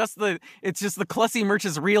it's just the Clussy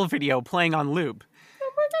Merch's Reel video playing on loop.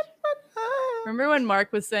 Remember when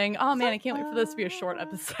Mark was saying, "Oh man, I can't wait for this to be a short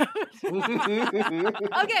episode."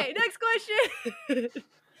 Okay, next question.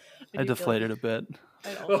 I deflated a bit.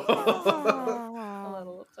 A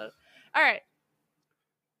little upset. All right.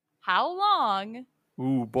 How long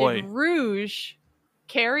Ooh, boy. did Rouge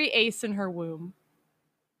carry Ace in her womb?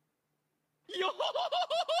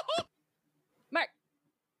 Mark.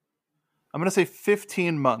 I'm going to say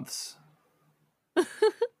 15 months.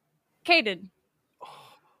 Caden.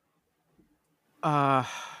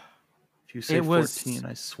 If you say It was- 14,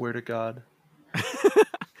 I swear to God.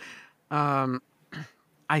 I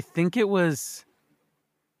think it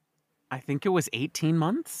was 18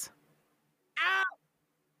 months.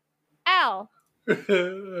 Al. I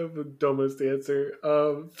have the dumbest answer.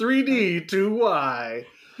 3D to Y.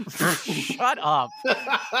 Shut up.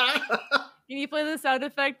 Can you play the sound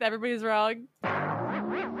effect that everybody's wrong?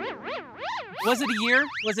 Was it a year?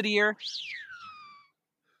 Was it a year?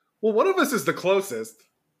 Well, one of us is the closest.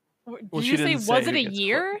 Did Well, she you say, didn't say was who it a gets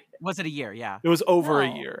year? Was it a year? Yeah. It was over a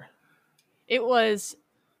No. year. It was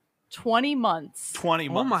 20 months. 20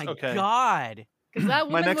 Oh months. my okay. god. Because that My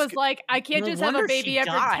woman next was like, I can't No just have a wonder baby she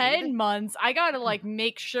after died. 10 months. I gotta like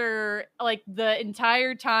make sure like the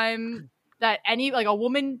entire time that a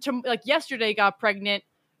woman like yesterday got pregnant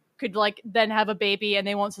could like then have a baby and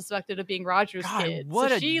they won't suspect it of being Roger's God, kid. what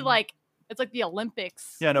So a- she like, it's like the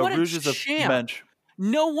Olympics. Yeah, no, What a Rouge is a champ. bench.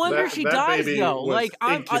 No wonder she That dies baby though. was Like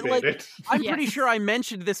I'm incubated. I'm Yes. pretty sure I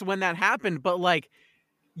mentioned this when that happened, but like,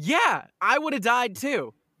 yeah, I would have died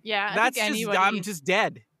too. Yeah, I That's think just anybody, I'm just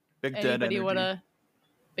dead. Big dead anybody energy. would have.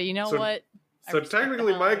 But you know So- what? I So respect the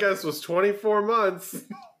technically, hell my out of it. guess was 24 months.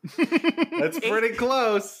 That's pretty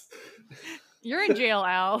close. You're in jail,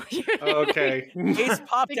 Al. Okay. Ace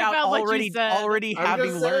popped Think out about what you said. already I'm having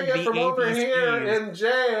just learned saying the it from over here ABCs. in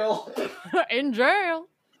jail. in jail.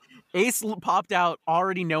 Popped out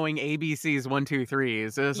already knowing ABCs 1, 2, 3.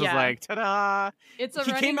 So this Yeah. was like, ta-da! It's a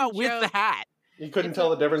He came running out with the joke. hat. You couldn't It's tell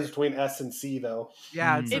the difference between S and C, though.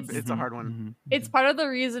 Yeah, Mm. it's a hard one. It's part of the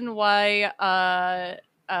reason why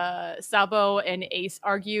Sabo and Ace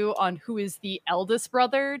argue on who is the eldest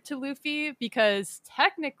brother to Luffy, because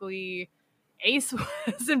technically Ace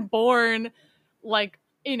wasn't born like,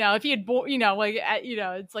 if he had born,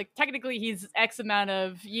 it's like technically he's X amount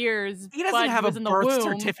of years. He but doesn't have was a in the birth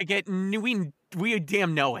womb. certificate, and we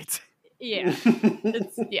damn know it. Yeah.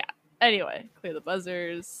 Yeah. Anyway, clear the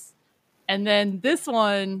buzzers. And then this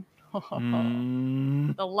one,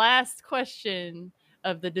 Mm. the last question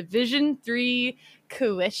of the Division 3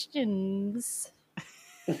 questions.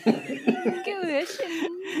 Questions.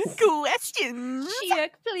 Questions.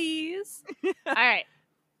 Check, please. All right.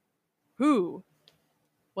 Who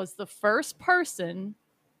was the first person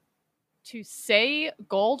to say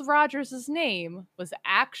Gold Rogers' name was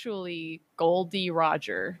actually Goldie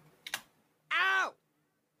Roger? Ow!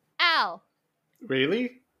 Al.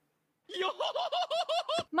 Really?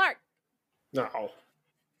 Mark. No.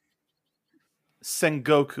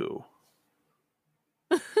 Sengoku.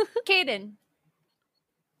 Caden.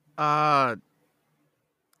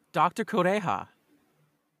 Dr. Koreha.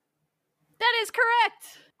 That is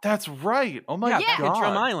correct. That's right. Oh my Yeah, Yeah. back at God.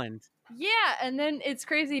 Drum Island. Yeah, and then it's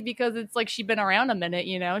crazy because it's like she's been around a minute,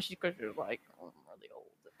 She's like really old.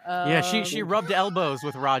 Yeah, she rubbed elbows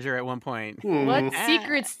with Roger at one point. What Ah.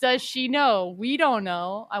 secrets does she know? We don't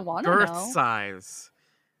know. I want to Birth know. size.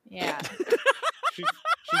 Yeah,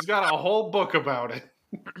 She's got a whole book about it.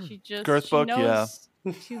 she just Girth she book, knows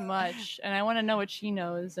too much, and I want to know what she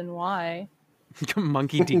knows and why.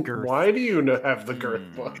 Monkey D. Girth. Why do you have the girth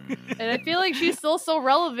book? And I feel like she's still so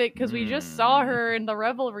relevant because we just saw her in the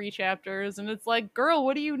Revelry chapters, and it's like, girl,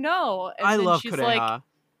 what do you know? And I then love she's Koreha.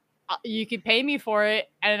 like, you could pay me for it,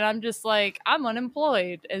 and I'm just like, I'm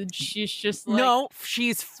unemployed, and she's just like, No,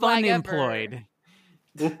 she's fun swag ever. employed.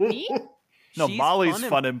 me? No, She's Molly's fun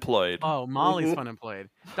fun employed. Oh, Molly's fun employed.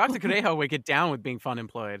 Dr. Koreha would get down with being fun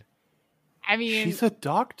employed. I mean, She's a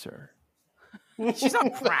doctor. She's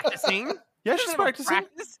not practicing. Yeah, She she's doesn't have a practicing.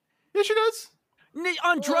 practice. Yeah, she does.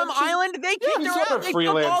 On Drum she's- Island, they kicked she's her sort out. of They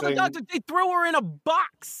took all the freelancing. doctors. They threw her in a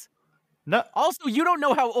box. No, Also, you don't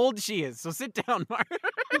know how old she is, so sit down, Mark.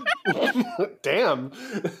 Damn.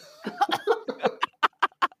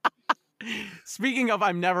 Speaking of,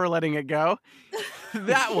 I'm never letting it go.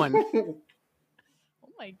 That one. Oh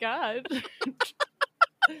my god.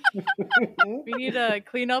 We need to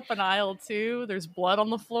clean up an aisle too. There's blood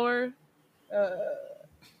on the floor.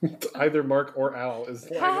 Either Mark or Al is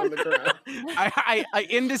lying on the ground. I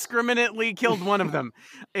indiscriminately killed one of them.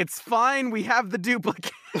 It's fine. We have the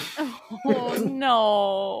duplicate. Oh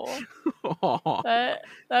no. Aw.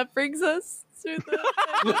 That brings us to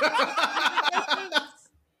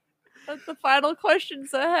that's the final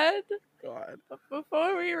questions ahead. God. But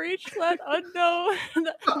before we reach that unknown,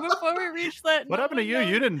 before we reach that, what happened to you?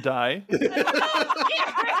 You didn't die.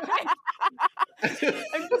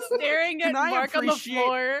 I'm just staring at Can I Mark on the appreciate-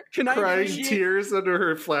 floor. Can I Crying appreciate, tears under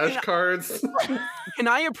her flashcards. can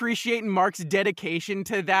I appreciate Mark's dedication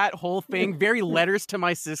to that whole thing? Very letters to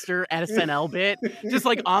my sister SNL bit. Just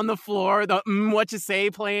like on the floor, the what you say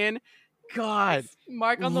playing. God.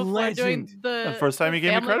 Mark on the floor doing Legend. the The first time you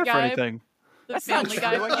gave me Family credit for Guy- anything. The That's not Family true.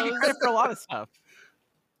 Guy I give you pose. credit for a lot of stuff.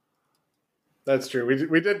 That's true.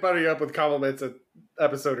 We did buddy up with compliments an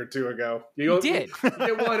episode or two ago. You did. You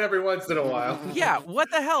get one every once in a while. Yeah, what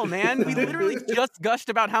the hell, man? We literally just gushed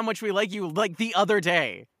about how much we like you like the other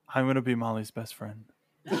day. I'm gonna be Molly's best friend.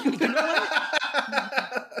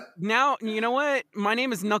 Now, you know what? My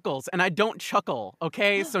name is Knuckles, and I don't chuckle,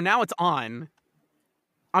 okay? So now it's on.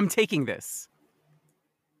 I'm taking this.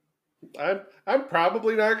 I'm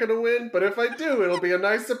probably not going to win, but if I do, it'll be a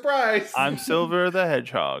nice surprise. I'm Silver the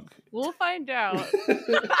Hedgehog. We'll find out.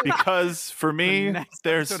 Because for me, Next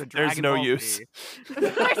there's episode of there's Dragon no Ball use. Z.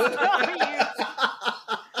 There's no use.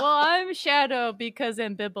 Well, I'm Shadow because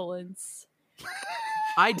ambivalence.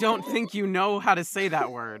 I don't think you know how to say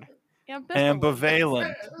that word.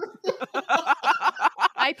 Ambivalent.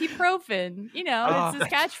 Ibuprofen. You know, it's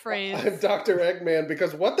his catchphrase. I'm Dr. Eggman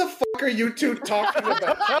because what the fuck are you two talking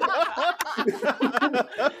about?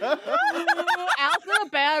 Al's a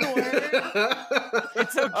bad word.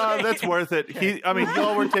 It's okay. That's worth it.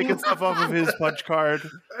 Y'all were taking stuff off of his punch card.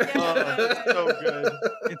 So good.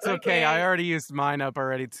 It's okay. I already used mine up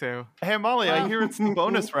already, too. Hey, Molly, I hear it's the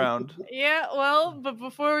bonus round. Yeah, well, but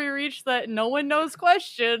before we reach that no one knows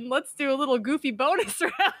question, let's do a little goofy bonus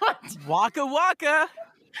round. Waka waka.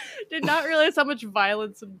 Did not realize how much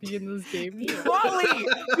violence would be in this game. Molly, you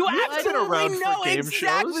been absolutely around for know game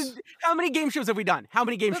exactly. shows. How many game shows have we done? How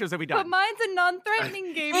many game shows have we But done? mine's a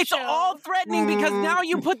non-threatening game It's show. all threatening because now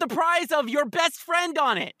you put the prize of your best friend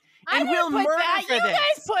on it. I And didn't we'll put murder that. for You this.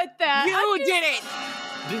 guys put that. You did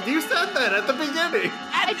it. You said that at the beginning.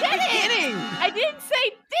 I didn't. I didn't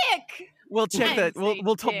say dick. We'll check I that. didn't We'll say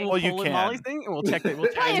we'll dick. we'll Well, you pull in can. Molly's thing and we'll check that. We'll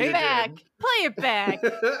check Play it. it back. Play it back.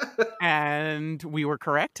 And we were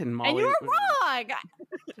correct. And Molly. And you were wrong. I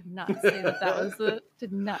did not say that was it.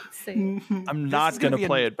 Did not say. I'm This not is going gonna to be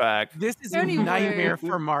play it back. This is Anyway. a nightmare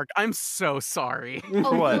for Mark. I'm so sorry. A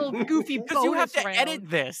what? little goofy Because you have bonus to round. edit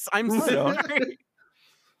this. I'm No. sorry.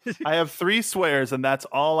 I have 3 swears, and that's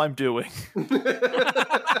all I'm doing.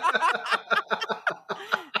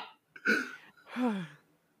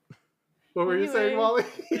 What were you saying, Anyway.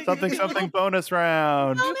 Molly? Something bonus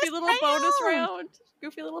round. Goofy little bonus round.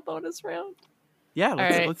 Goofy little bonus round. Yeah. All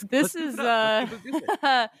Let's, right. let's, This let's is do it. Let's do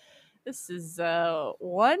it. this is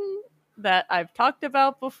one that I've talked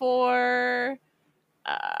about before.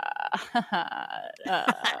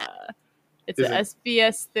 It's Is an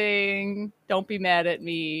SBS thing. Don't be mad at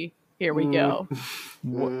me. Here we go.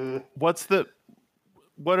 What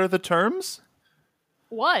are the terms?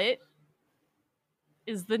 What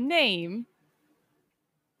is the name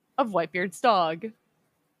of Whitebeard's dog?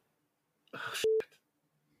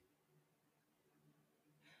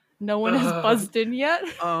 No one has buzzed in yet.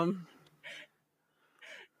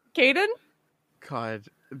 Caden? God,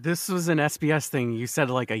 this was an SBS thing you said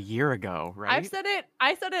like a year ago, right?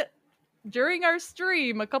 I said it during our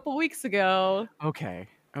stream a couple weeks ago. Okay.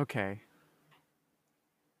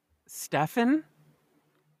 Stefan?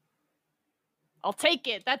 I'll take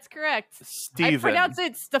it. That's correct. Steven. I pronounce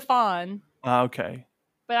it Stefan, Okay.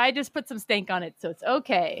 but I just put some stank on it, so it's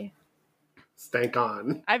okay. Stank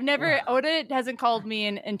on. I've never Oda hasn't called me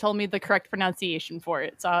and told me the correct pronunciation for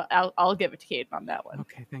it, so I'll give it to Caden on that one.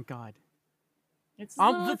 Okay, thank God. It's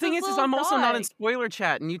The thing is I'm also not in spoiler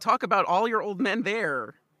chat, and you talk about all your old men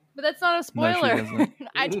there. but that's not a No, she spoiler. doesn't.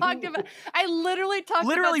 I literally talked.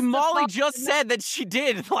 Literally, about Molly Stefan, just said that she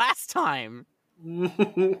did last time.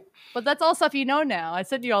 but that's all stuff you know now. I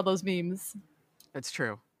sent you all those memes. That's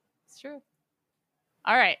true. It's true.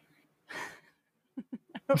 All right.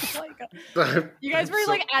 I Oh my God. You guys were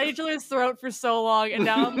like at each other's throat for so long, and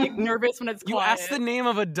now I'm like nervous when it's You quiet. asked the name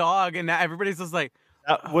of a dog, and now everybody's just like,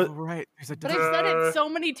 oh, what- right, there's a But dog. I've said it so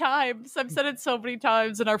many times. I've said it so many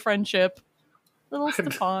times in our friendship. Little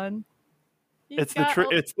Stefan. It's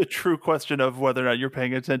the true question of whether or not you're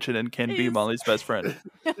paying attention and can be He's- Molly's best friend.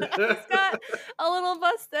 He's got a little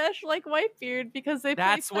mustache like Whitebeard because they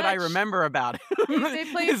That's play what I fetch. remember about it. They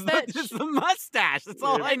play It's fetch. just the mustache. That's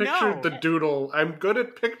all I know. Pictured the doodle. I'm good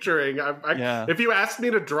at picturing. Yeah. If you asked me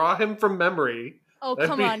to draw him from memory, Oh, that'd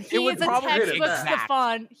come be- on. it He would is a probably hit textbook exact.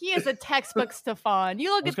 Stefan. He is a textbook Stefan.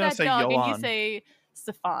 You look I was at gonna that say dog and you Johan. say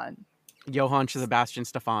Stefan. Johann Sebastian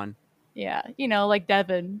Stefan. Yeah, like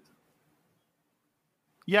Devin.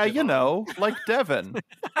 Yeah, like Devin.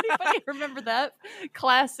 Anybody remember that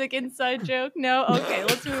classic inside joke? No? Okay,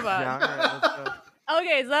 let's move on.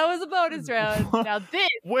 Okay, so that was a bonus round. Now this,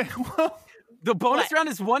 Wait, what? The bonus What? round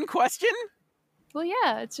is one question? well,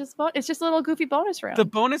 yeah, it's just a little goofy bonus round. The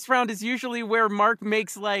bonus round is usually where Mark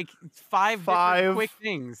makes like five different quick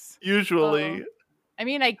things. Usually. I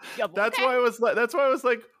mean, That's okay, why I was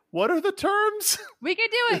like, what are the terms? we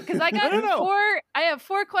could do it because I got don't know. I have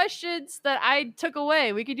 4 questions that I took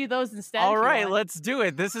away. We could do those instead. All if you right, want. let's do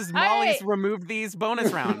it. This is All Molly's right. remove these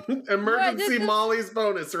bonus round. emergency this is- Molly's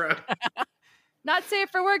bonus round. Not safe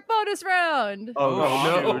for work bonus round. Oh,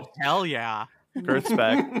 no. dude. Hell yeah. Girth's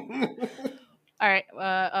back. All right,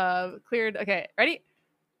 cleared. Okay, ready?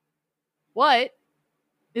 What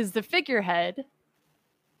is the figurehead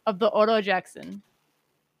of the Oro Jackson?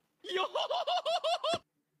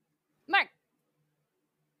 Mark.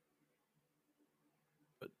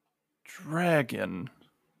 Dragon.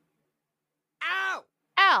 Ow!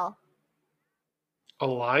 Al. A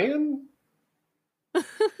lion?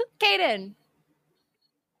 Kaden.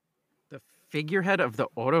 The figurehead of the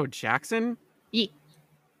Oro Jackson? Yee.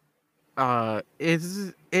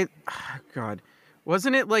 Is it? Oh God,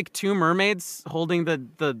 wasn't it like 2 mermaids holding the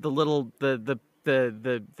little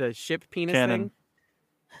the ship penis Cannon. thing?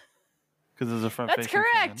 Because there's a front That's facing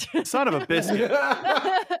correct. cannon. Son of a biscuit.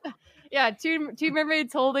 Yeah, two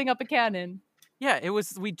mermaids holding up a cannon. Yeah, it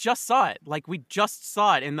was. We just saw it. Like we just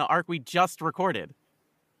saw it in the arc we just recorded.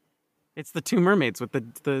 It's the 2 mermaids with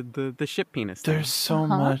the ship penis thing. There's so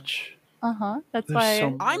Uh-huh. much. That's There's why.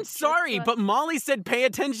 so- I'm sorry, That's but Molly said pay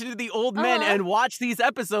attention to the old men Uh-huh. and watch these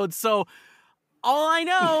episodes. So all I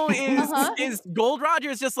know is Uh-huh. is Gold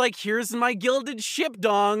Roger's just like, here's my gilded ship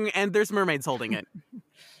dong, and there's mermaids holding it.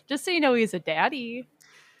 Just so you know, he's a daddy.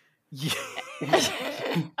 Yeah.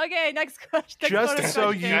 Okay, next question. Just bonus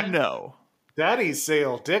so question. you know. Daddy's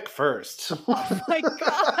sale dick first. Oh my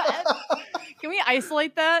god. Can we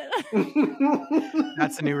isolate that?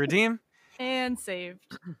 That's a new redeem. And saved.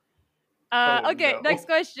 Oh, Okay, no. next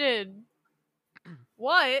question.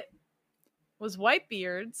 What was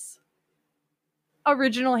Whitebeard's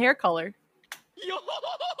original hair color?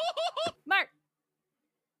 Mark.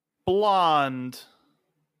 Blonde.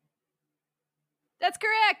 That's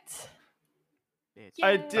correct. Bitch.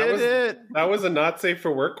 I Yay. did it. That was a not safe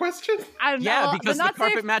for work question? I don't Yeah, know. because the not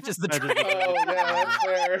carpet safe- matches the I did train. Oh, yeah,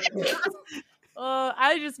 that's fair.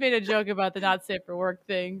 I just made a joke about the not safe for work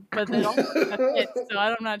thing, but then that's it, so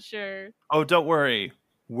I'm not sure. Oh, don't worry.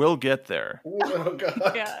 We'll get there. Oh,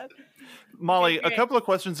 God. Yeah. Molly, Okay. a couple of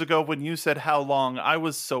questions ago when you said how long, I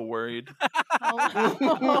was so worried. Oh,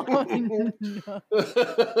 no. What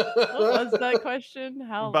was that question?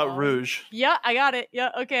 How About long? Rouge. Yeah, I got it. Yeah,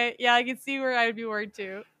 okay. Yeah, I can see where I would be worried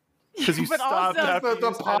too. Because you But stopped also- after The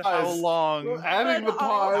you said how pause. long. Adding the But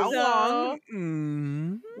pause. How also- long?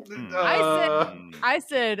 Mm. I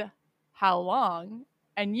said how long,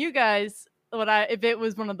 and you guys, if it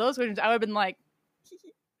was one of those questions, I would have been like,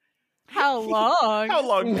 how long? How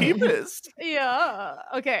long peepus? Yeah.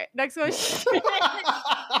 Okay. Next question.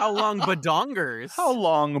 How long badongers? How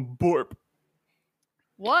long borp?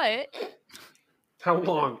 What? How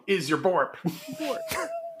long is your borp?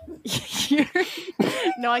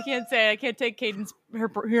 No, I can't say it. I can't take Caden's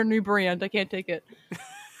her new brand. I can't take it.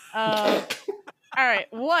 All right.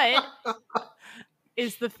 What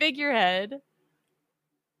is the figurehead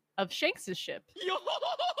of Shanks' ship?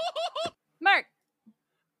 Mark.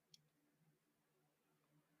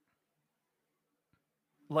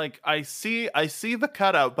 Like I see the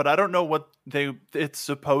cutout, but I don't know what it's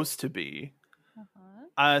supposed to be.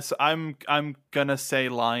 So I'm gonna say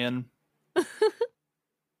lion.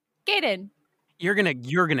 Caden. You're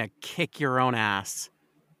gonna kick your own ass.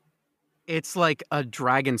 It's like a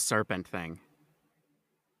dragon serpent thing.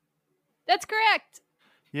 That's correct.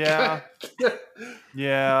 Yeah.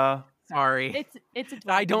 Yeah. Sorry. It's a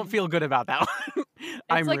I don't dragon. feel good about that one.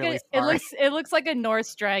 I'm like really it sorry. looks like a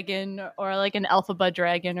Norse dragon or like an Elphaba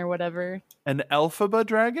dragon or whatever. An Elphaba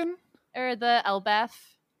dragon? Or the Elbaf.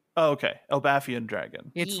 Oh, okay. Elbathian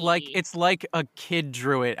dragon. It's Yeah. like a kid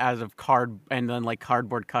drew it as of card and then like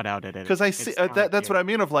cardboard cut out at it. Because I see that's what I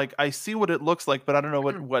mean of like I see what it looks like, but I don't know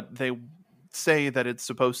what they say that it's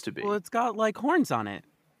supposed to be. Well, it's got like horns on it.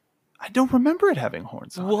 I don't remember it having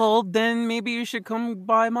horns on it. Well, then maybe you should come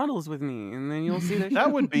buy models with me, and then you'll see that.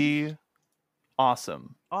 That would be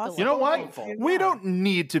awesome. Awesome. You know what? Delightful. We don't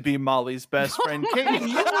need to be Molly's best friend, Katie.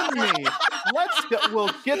 You and me. We'll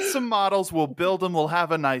get some models. We'll build them. We'll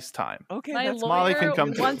have a nice time. Okay, My that's lawyer Molly can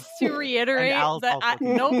come too. wants to reiterate And Al's that also at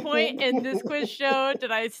can. no point in this quiz show did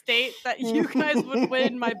I state that you guys would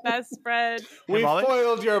win my best friend. We Molly?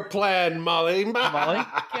 foiled your plan, Molly. Molly?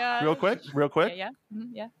 Yeah. Real quick. Yeah.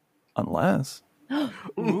 Yeah. Unless.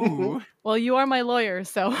 Ooh. Well, you are my lawyer,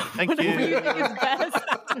 so Thank whatever you. think is best.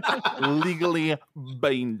 Legally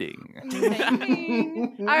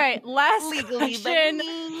binding. All right, last question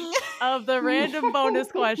of the random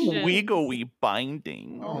bonus question. Legally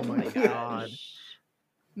binding. Oh my god.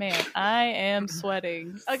 Man, I am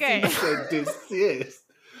sweating. Okay, Cease and desist.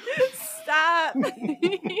 stop.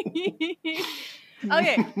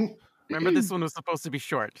 Okay, Remember, this one was supposed to be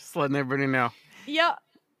short. Just letting everybody know. yeah,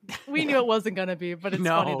 we knew it wasn't gonna be, but it's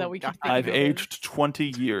funny No, that we keep God. thinking I've of it. aged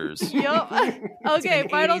 20 years. Yep. It's Okay, been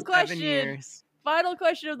final 87 question. years. Final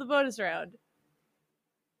question of the bonus round.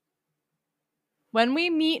 When we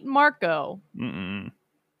meet Marco, Mm-mm.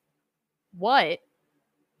 what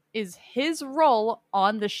is his role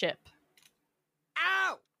on the ship?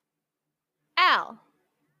 Ow! Al,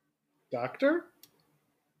 Doctor?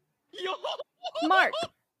 Mark,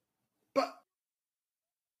 But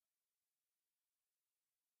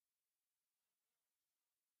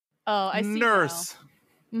oh, I see. Nurse.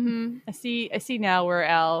 I see now where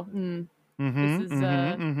Al. Mm-hmm, This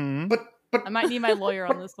is, but I might need my lawyer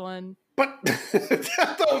on this one.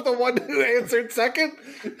 the one who answered second?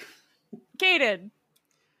 Kaden.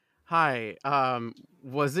 Hi.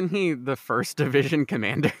 Wasn't he the first division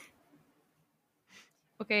commander?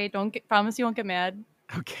 Okay, promise you won't get mad.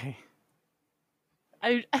 Okay.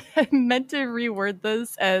 I meant to reword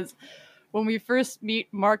this as when we first meet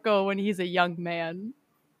Marco when he's a young man.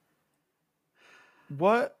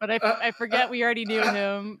 What? But I forget we already knew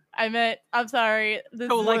him. I'm sorry. This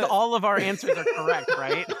So, is like, all of our answers are correct,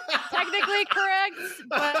 right? technically correct,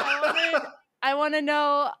 but I want to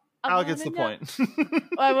know. Al gets the point.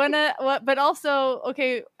 I want to, but also,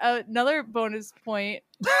 okay, another bonus point.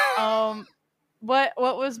 What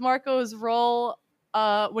was Marco's role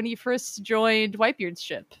when he first joined Whitebeard's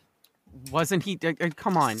ship? Wasn't he?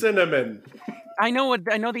 Come on. Cinnamon. I know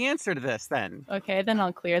the answer to this. Then. Okay, then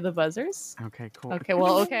I'll clear the buzzers. Okay. Cool. Okay,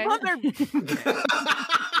 well, okay.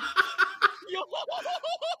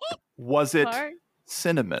 Was it Sorry.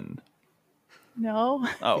 cinnamon? No,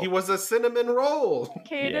 Oh, He was a cinnamon roll.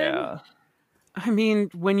 Kaden. yeah. I mean,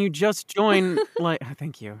 when you just join, like,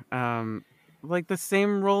 thank you. Like the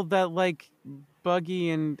same role that like Buggy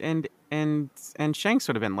and Shanks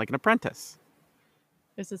would have been, like an apprentice.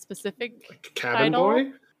 There's a specific Cabin title.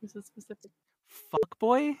 boy? There's a specific. Fuck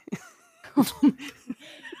boy.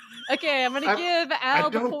 Okay, I'm gonna give I Al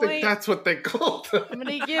the don't point. think that's what they called him. I'm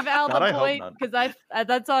gonna give Al God, I the hope point not. because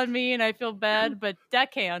that's on me and I feel bad. But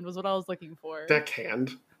deckhand was what I was looking for.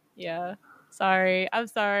 Deckhand. Yeah. Sorry. I'm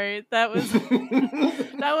sorry. That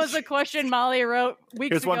was a question Molly wrote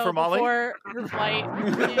weeks Here's ago one for Molly. before her flight.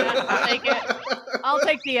 Yeah, I'll take it. I'll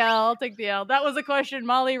take the L. I'll take the L. That was a question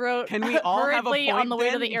Molly wrote. Can we all have a hurriedly point on the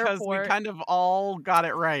way to then? the Because airport? we kind of all got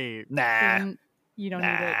it right. Nah. Caden, you don't need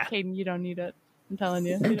Nah. it. Caden, you don't need it. I'm telling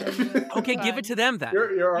you. You don't need it. Okay, It's give fine. it to them then.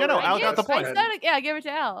 You're You know, already Al got the fine. point. Yeah, give it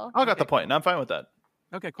to Al. I got the point, and I'm fine with that.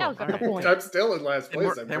 Okay, cool. Al got All the right. point. I'm still in last Then place.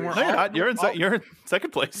 we're- I'm then pretty we're No, you're sure. not. You're in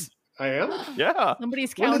second place. I am? Yeah.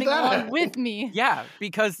 Somebody's When did counting that along happen? with me. Yeah,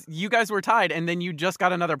 because you guys were tied, and then you just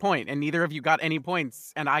got another point, and neither of you got any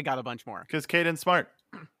points, and I got a bunch more. Because Caden's smart.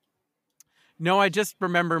 No, I just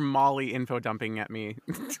remember Molly info dumping at me.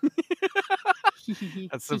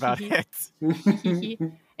 That's about it.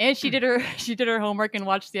 And she did her homework and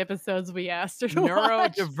watched the episodes we asked her to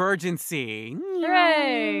watch. Neurodivergency.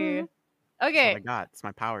 Hooray! That's what Okay, I got. It's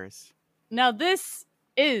my powers. now this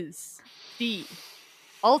is the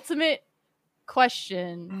ultimate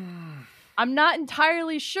question. I'm not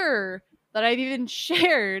entirely sure that I've even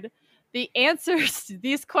shared the answers to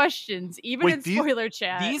these questions, even Wait, in these- spoiler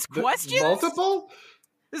chat. These questions? Multiple?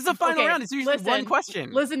 This is the final Okay, round. It's usually one listen,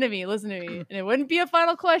 question. Listen to me. And it wouldn't be a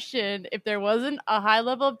final question if there wasn't a high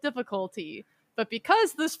level of difficulty. But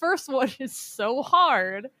because this first one is so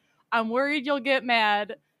hard, I'm worried you'll get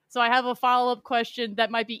mad. So I have a follow-up question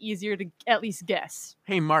that might be easier to at least guess.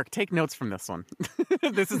 Hey, Mark, take notes from this one.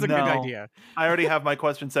 This is a good No. idea. I already have my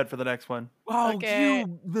question set for the next one. Oh, Okay.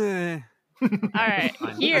 All right,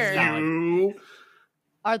 here You.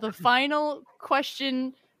 are the final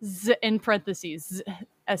questions in parentheses.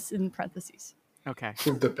 S in parentheses. Okay.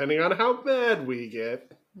 Depending on how bad we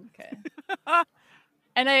get. Okay.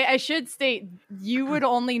 And I should state, you would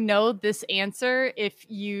only know this answer if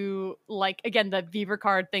you, like, again, the Beaver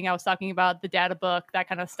card thing I was talking about, the data book, that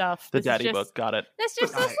kind of stuff. The This is daddy just- book, got it. This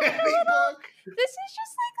just Daddy is like a little, book. this is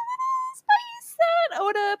just like a little spice that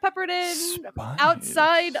Oda peppered in Spice.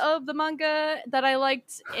 outside of the manga that I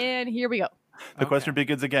liked, and here we go. The question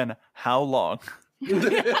begins again. How long?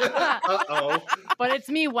 Uh-oh. But it's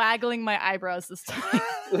me waggling my eyebrows this time.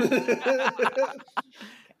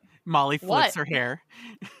 Molly flips What? her hair.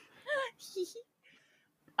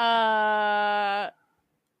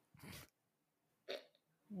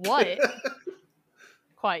 What?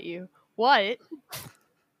 Quiet you. What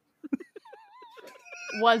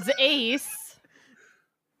was Ace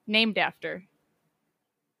named after?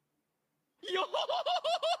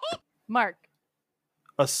 Mark,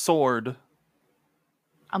 A sword.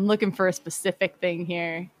 I'm looking for a specific thing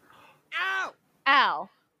here. Ow! Al.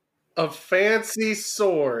 A fancy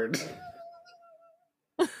sword.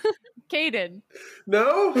 Caden.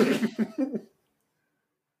 No?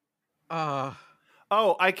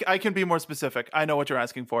 Oh, I can be more specific. I know what you're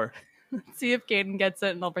asking for. See if Caden gets it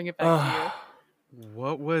and I'll bring it back to you.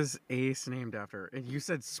 What was Ace named after? And you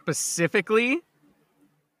said specifically?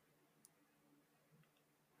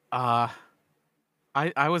 I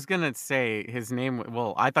was gonna say his name.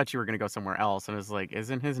 Well, I thought you were gonna go somewhere else, and I was like,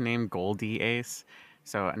 isn't his name Goldie Ace?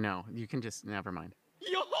 So no, you can just never mind.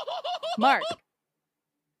 Mark.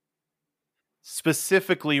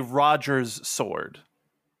 Specifically, Roger's sword.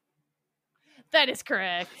 That is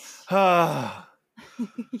correct. After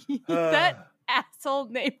That asshole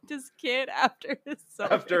named his kid after his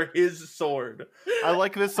son. his sword. I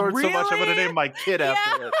like this sword so much, I'm going to Really? name my kid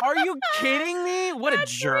after it. Are you kidding me? What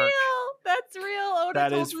That's a jerk! real. That's real. Oda That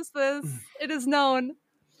told is- us this. It is known.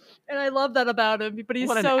 And I love that about him, but he's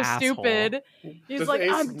What an so asshole. stupid. He's Does like,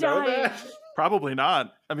 Ace I'm know dying. that? Probably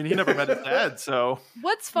not. I mean, he never met his dad, so.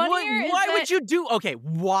 What's funnier is Why that would you do? Okay,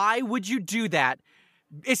 why would you do that?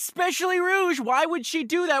 Especially Rouge. Why would she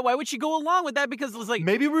do that? Why would she go along with that? Because it's like,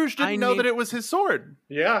 Maybe Rouge didn't I know need- that it was his sword.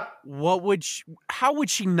 Yeah. what would? How would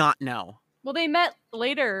she not know? well, they met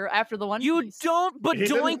later after the One You Piece. don't, but He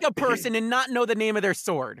doink didn't- a person and not know the name of their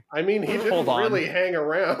sword. I mean, he didn't Hold on. really hang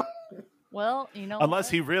around. Well, you know Unless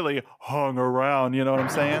what? he really hung around, you know what I'm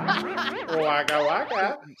saying? Waka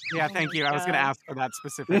waka. Yeah, thank you. I was going to ask for that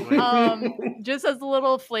specifically. Just as a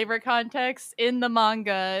little flavor context, in the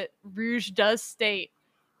manga, Rouge does state,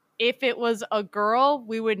 if it was a girl,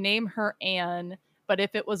 we would name her Anne, but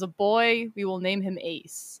if it was a boy, we will name him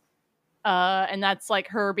Ace. And that's like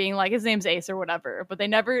her being like, his name's Ace or whatever, but they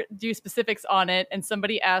never do specifics on it. And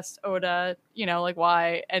somebody asked Oda, you know, like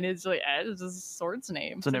why, and it's like, it's his sword's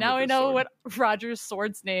name. It's the So name now of I his know sword. what Roger's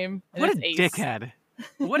sword's name. And What it's a Ace. dickhead.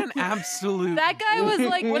 What an absolute. That guy was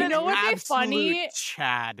like, what you an know what'd be absolute funny?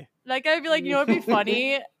 Chad. That guy would be like, you know what'd be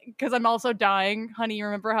funny? Because I'm also dying. Honey, you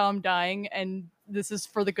remember how I'm dying? And this is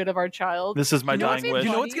for the good of our child. This is my You know dying what's- wish.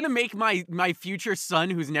 You know what's going to make my future son,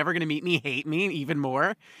 who's never going to meet me, hate me even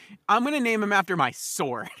more? I'm going to name him after my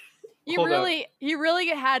sword. He Hold up. really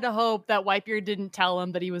had to hope that Whitebeard didn't tell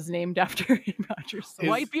him that he was named after Roger's son.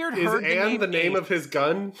 Whitebeard is heard the Anne name the name Ace. of his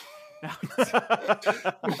gun?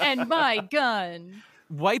 And my gun.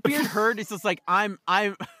 Whitebeard heard it's just like I'm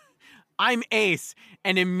Ace,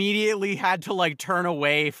 and immediately had to like turn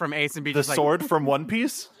away from Ace and be The just like, sword from One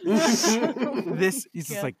Piece? this he's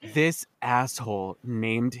just Yeah. like, this asshole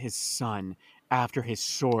named his son after his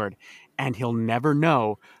sword, and he'll never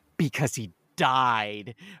know because he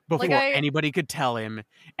died before anybody could tell him,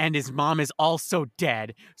 and his mom is also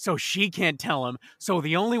dead, so she can't tell him, so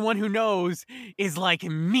the only one who knows is like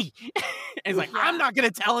me. And he's like, I'm not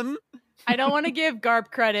gonna tell him. I don't want to give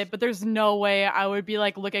Garp credit, but there's no way I would be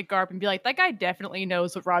like, look at Garp and be like, that guy definitely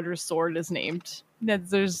knows what Roger's sword is named.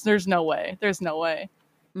 There's no way. There's no way.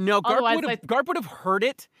 No, Otherwise, Garp would have heard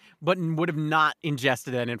it, but would have not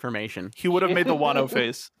ingested that information. He would have made the Wano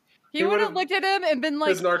face. He would have would've- looked at him and been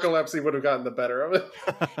like, His narcolepsy would have gotten the better of it.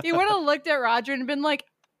 he would have looked at Roger and been like,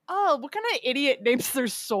 oh, what kind of idiot names their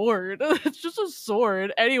sword? It's just a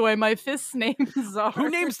sword. Anyway, my fist's name is Zar. Who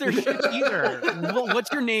names their ship either?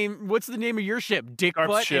 What's your name? What's the name of your ship? Dick Garp's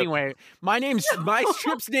Butt? ship. Anyway, my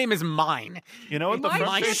ship's name is mine. You know what? The My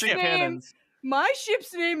front ship facing name- cannons. My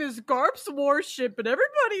ship's name is Garp's warship, and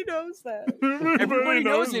everybody knows that. Everybody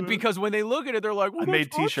knows it because when they look at it, they're like, well, I made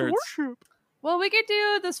that's Garp's t-shirts. warship. Well, we could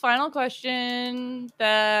do this final question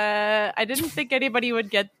that I didn't think anybody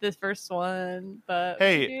would get this first one, but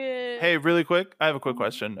Hey, really quick. I have a quick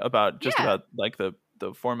question about like the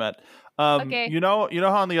format. Okay. You know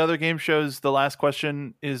how on the other game shows the last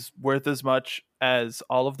question is worth as much as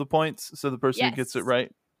all of the points, so the person who gets it Yes.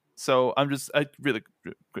 right. So I'm really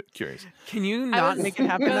curious. Can you not was make it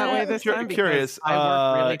happen that way this time? Curious. Because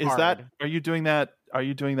I worked really hard. Are you doing that? Are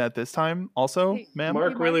you doing that this time also, Hey, ma'am?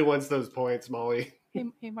 Mark Mark. really wants those points, Molly.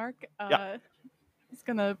 Hey, Mark. Yeah. I was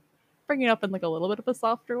gonna bring it up in like a little bit of a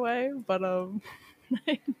softer way, but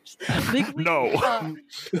legally, No.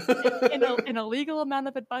 in a legal amount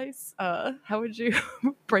of advice, how would you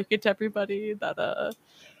break it to everybody that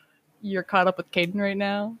you're caught up with Caden right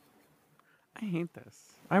now? I hate this.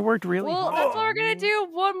 I worked really Well, hard. that's why we're gonna do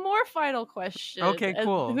one more final question. Okay, and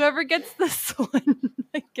cool. Whoever gets this one,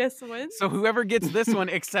 I guess wins. So whoever gets this one,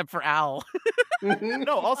 except for Al.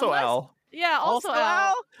 No, also Unless- Al. Yeah, also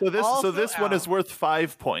Al. So this one is worth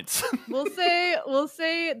 5 points. We'll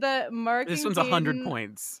say that Mark This and one's 100 Caden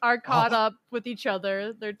points. are caught up with each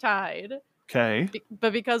other. They're tied. Okay.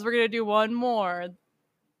 But because we're gonna do one more,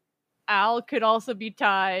 Al could also be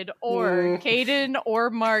tied, or Caden or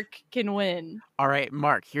Mark can win. All right,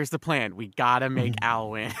 Mark, here's the plan. We gotta make Al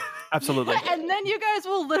win. Absolutely. And then you guys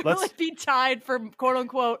will literally Let's- be tied for quote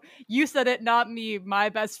unquote, you said it, not me, my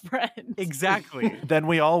best friend. Exactly. Then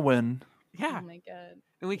we all win. Yeah. Oh my god.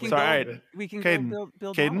 And we can So, go, all right. we can Caden. go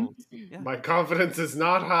build Caden? models. Yeah. My confidence is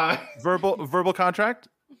not high. Verbal contract.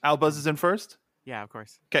 Al buzzes in first. Yeah, of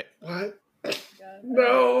course. Okay. What? God.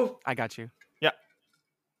 No. I got you.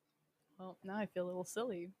 Well, now I feel a little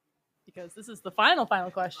silly because this is the final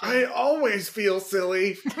question. I always feel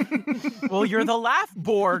silly. Well, you're the laugh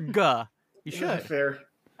Borg. You Yeah, should. fair.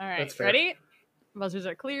 All right, That's fair. ready? Buzzers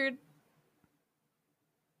are cleared.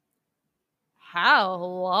 How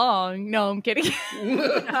long? No, I'm kidding.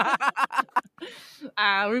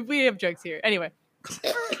 We have jokes here. Anyway,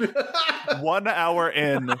 1 hour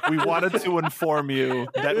in, we wanted to inform you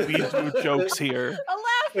that we do jokes here. a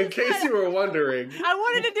laugh. In case you were wondering, I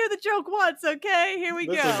wanted to do the joke once. Okay, here we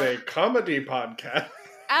this go. is a comedy podcast.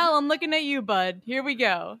 Al, I'm looking at you, bud. Here we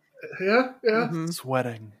go. Yeah. Mhm.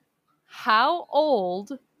 Sweating. How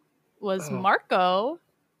old was Oh. Marco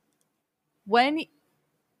when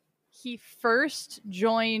he first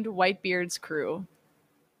joined Whitebeard's crew?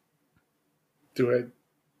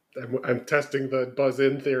 I'm testing the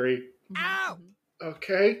buzz-in theory. Ow!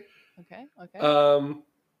 Okay. Okay.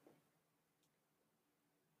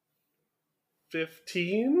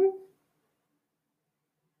 15?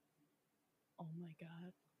 Oh my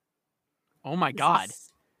god. Oh my This god.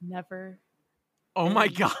 is Never. Oh my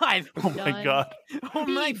god. Oh my Done. god. Oh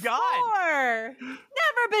my god.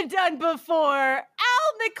 Never been done before.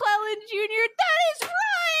 Al McClellan Jr. That is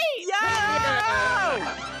right.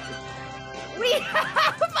 Yeah! We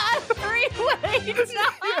have a three-way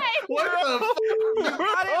tie. What the You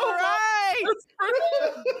got it right.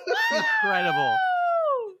 Incredible.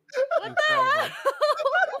 Woo! What the hell?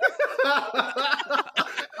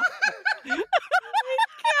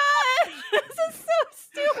 God, this is so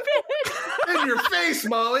stupid. In your face,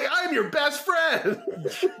 Molly. I'm your best friend.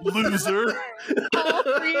 Loser. All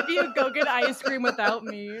three of you go get ice cream without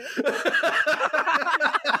me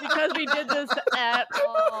because we did this at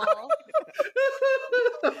all.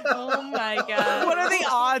 Oh my god. What are the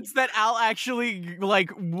odds that Al actually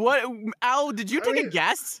what Al, did you take a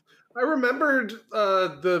guess? I remembered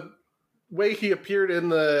the way he appeared in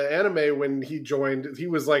the anime when he joined. He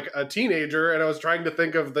was like a teenager, and I was trying to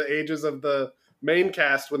think of the ages of the main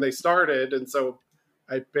cast when they started, and so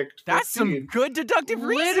I picked 15. That's some good deductive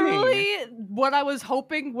reasoning. Literally what I was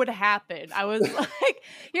hoping would happen. I was like,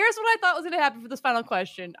 here's what I thought was going to happen for this final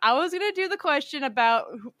question. I was going to do the question about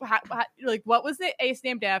what was the ace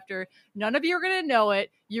named after. None of you were going to know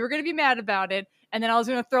it. You were going to be mad about it. And then I was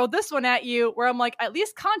going to throw this one at you where I'm like, at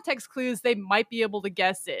least context clues, they might be able to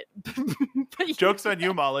guess it. But you- Joke's on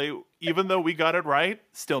you, Molly. Even though we got it right,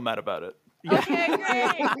 still mad about it. Okay,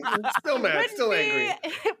 great. Still mad, still angry.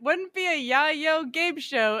 It wouldn't be a Yayo game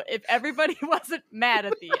show if everybody wasn't mad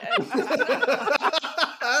at the end.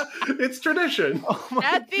 It's tradition.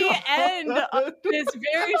 At the end of this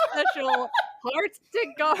very special Hearts to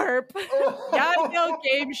Garp Yayo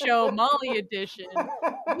game show Molly edition,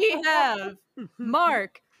 we have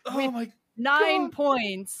Mark with 9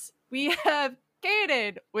 points. We have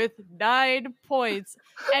Kaden with 9 points.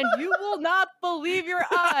 And you will not believe your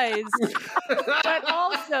eyes, but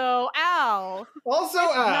also Al Also,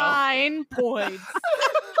 Al. 9 points.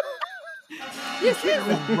 This is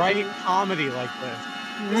Write comedy like this.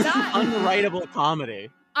 This is Not- unwritable comedy.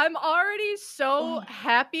 I'm already so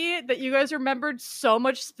happy that you guys remembered so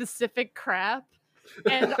much specific crap.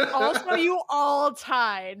 And also you all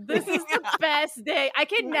tied. This is the best day. I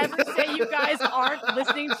can never say you guys aren't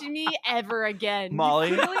listening to me ever again.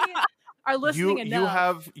 Molly, You really are listening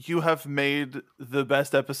enough. you have made the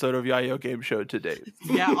best episode of Yayo Game Show to date.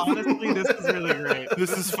 Yeah, honestly, this is really great.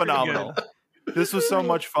 This is phenomenal. This was so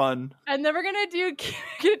much fun. And then we're gonna do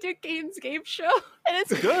Kane's game show, and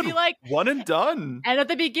it's gonna Good. be like One and done. And at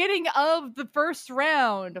the beginning of the first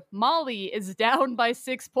round, Molly is down by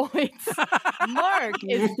 6 points. Mark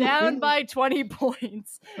is down by 20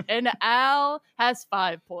 points. And Al has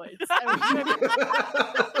 5 points.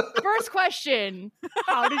 First question,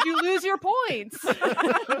 how did you lose your points? It's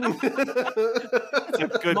a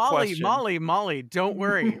good question. Molly, don't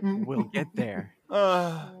worry. We'll get there.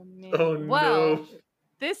 Man. Oh, Well, no.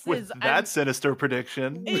 this With is that sinister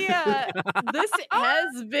prediction. Yeah, this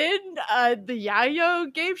has been the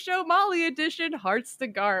Yayo Game Show Molly edition, Hearts to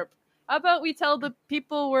Garp. How about we tell the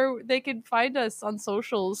people where they can find us on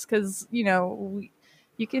socials? Because, you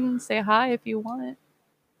can say hi if you want.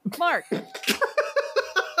 Mark.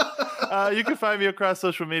 You can find me across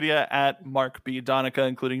social media at Mark B. Donica,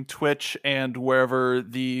 including Twitch and wherever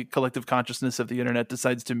the collective consciousness of the internet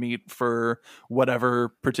decides to meet for whatever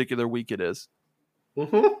particular week it is.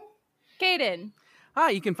 Kaden. Hi,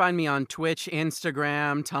 you can find me on Twitch,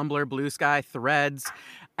 Instagram, Tumblr, Blue Sky, Threads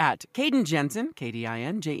at Caden Jensen,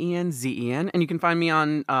 KDINJENZEN. And you can find me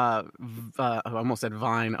on, I almost said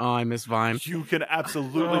Vine. Oh, I miss Vine. You can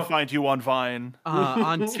absolutely find you on Vine.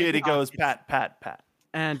 On Katie goes, pat, pat, pat.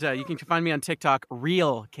 And you can find me on TikTok,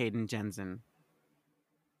 real Caden Jensen.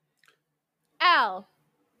 Al.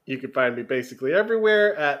 You can find me basically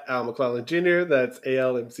everywhere at Al McClellan Jr. That's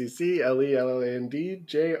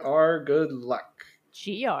ALMCCLELLANDJR. Good luck.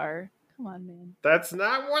 GR. Come on, man. That's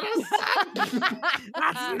not what I said.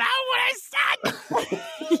 That's not what I said!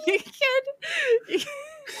 You can.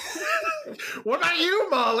 What about you,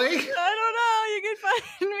 Molly? I don't know. You can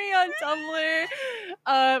find me on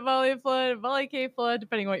Tumblr, Molly Flood, Molly K Flood,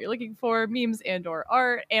 depending on what you're looking for, memes and/or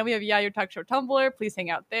art. And we have Yayo Talk Show Tumblr. Please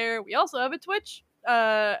hang out there. We also have a Twitch.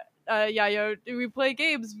 Yayo, we play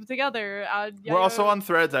games together. We're also on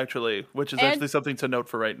Threads, actually, which is actually something to note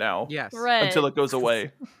for right now. Yes. Threads. Until it goes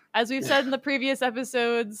away. As we've said in the previous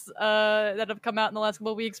episodes that have come out in the last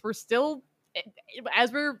couple of weeks, we're still.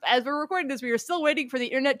 As we're recording this, we are still waiting for the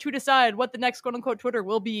internet to decide what the next quote unquote Twitter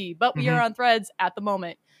will be, but we are on Threads at the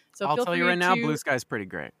moment. So I'll feel tell free you right now, to... Blue Sky's pretty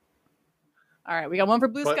great. All right, we got one for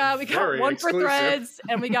Blue But Sky, we got very one exclusive. for Threads,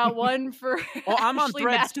 and we got one for. Well, I'm on Ashley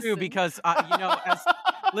Threads Madison. too because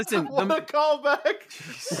listen, What a callback!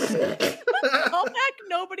 Callback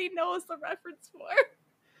nobody knows the reference for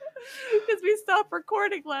because we stopped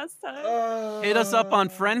recording last time. hit us up on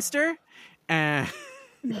Friendster and.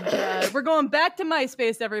 We're going back to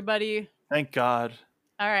MySpace, everybody. Thank God.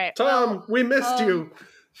 All right, Tom, we missed you.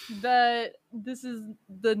 This is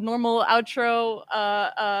the normal outro,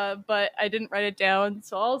 but I didn't write it down,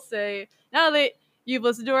 so I'll say, now that you've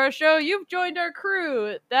listened to our show, you've joined our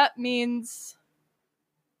crew. That means...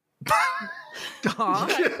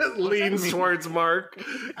 Leans towards Mark.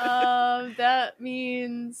 That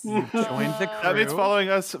means... Join the crew. That means following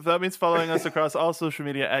us. That means following us across all social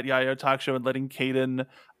media at Yayo Talk Show and letting Caden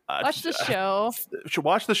watch the show.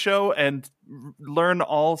 Watch the show and learn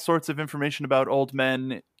all sorts of information about old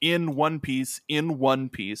men in One Piece. In One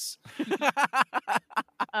Piece. Get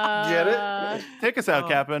it? Take us out,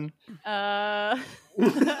 Captain. Bye.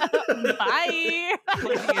 Play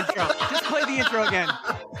the intro. Just play the intro again.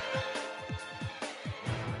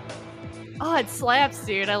 Oh, it slaps,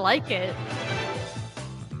 dude. I like it.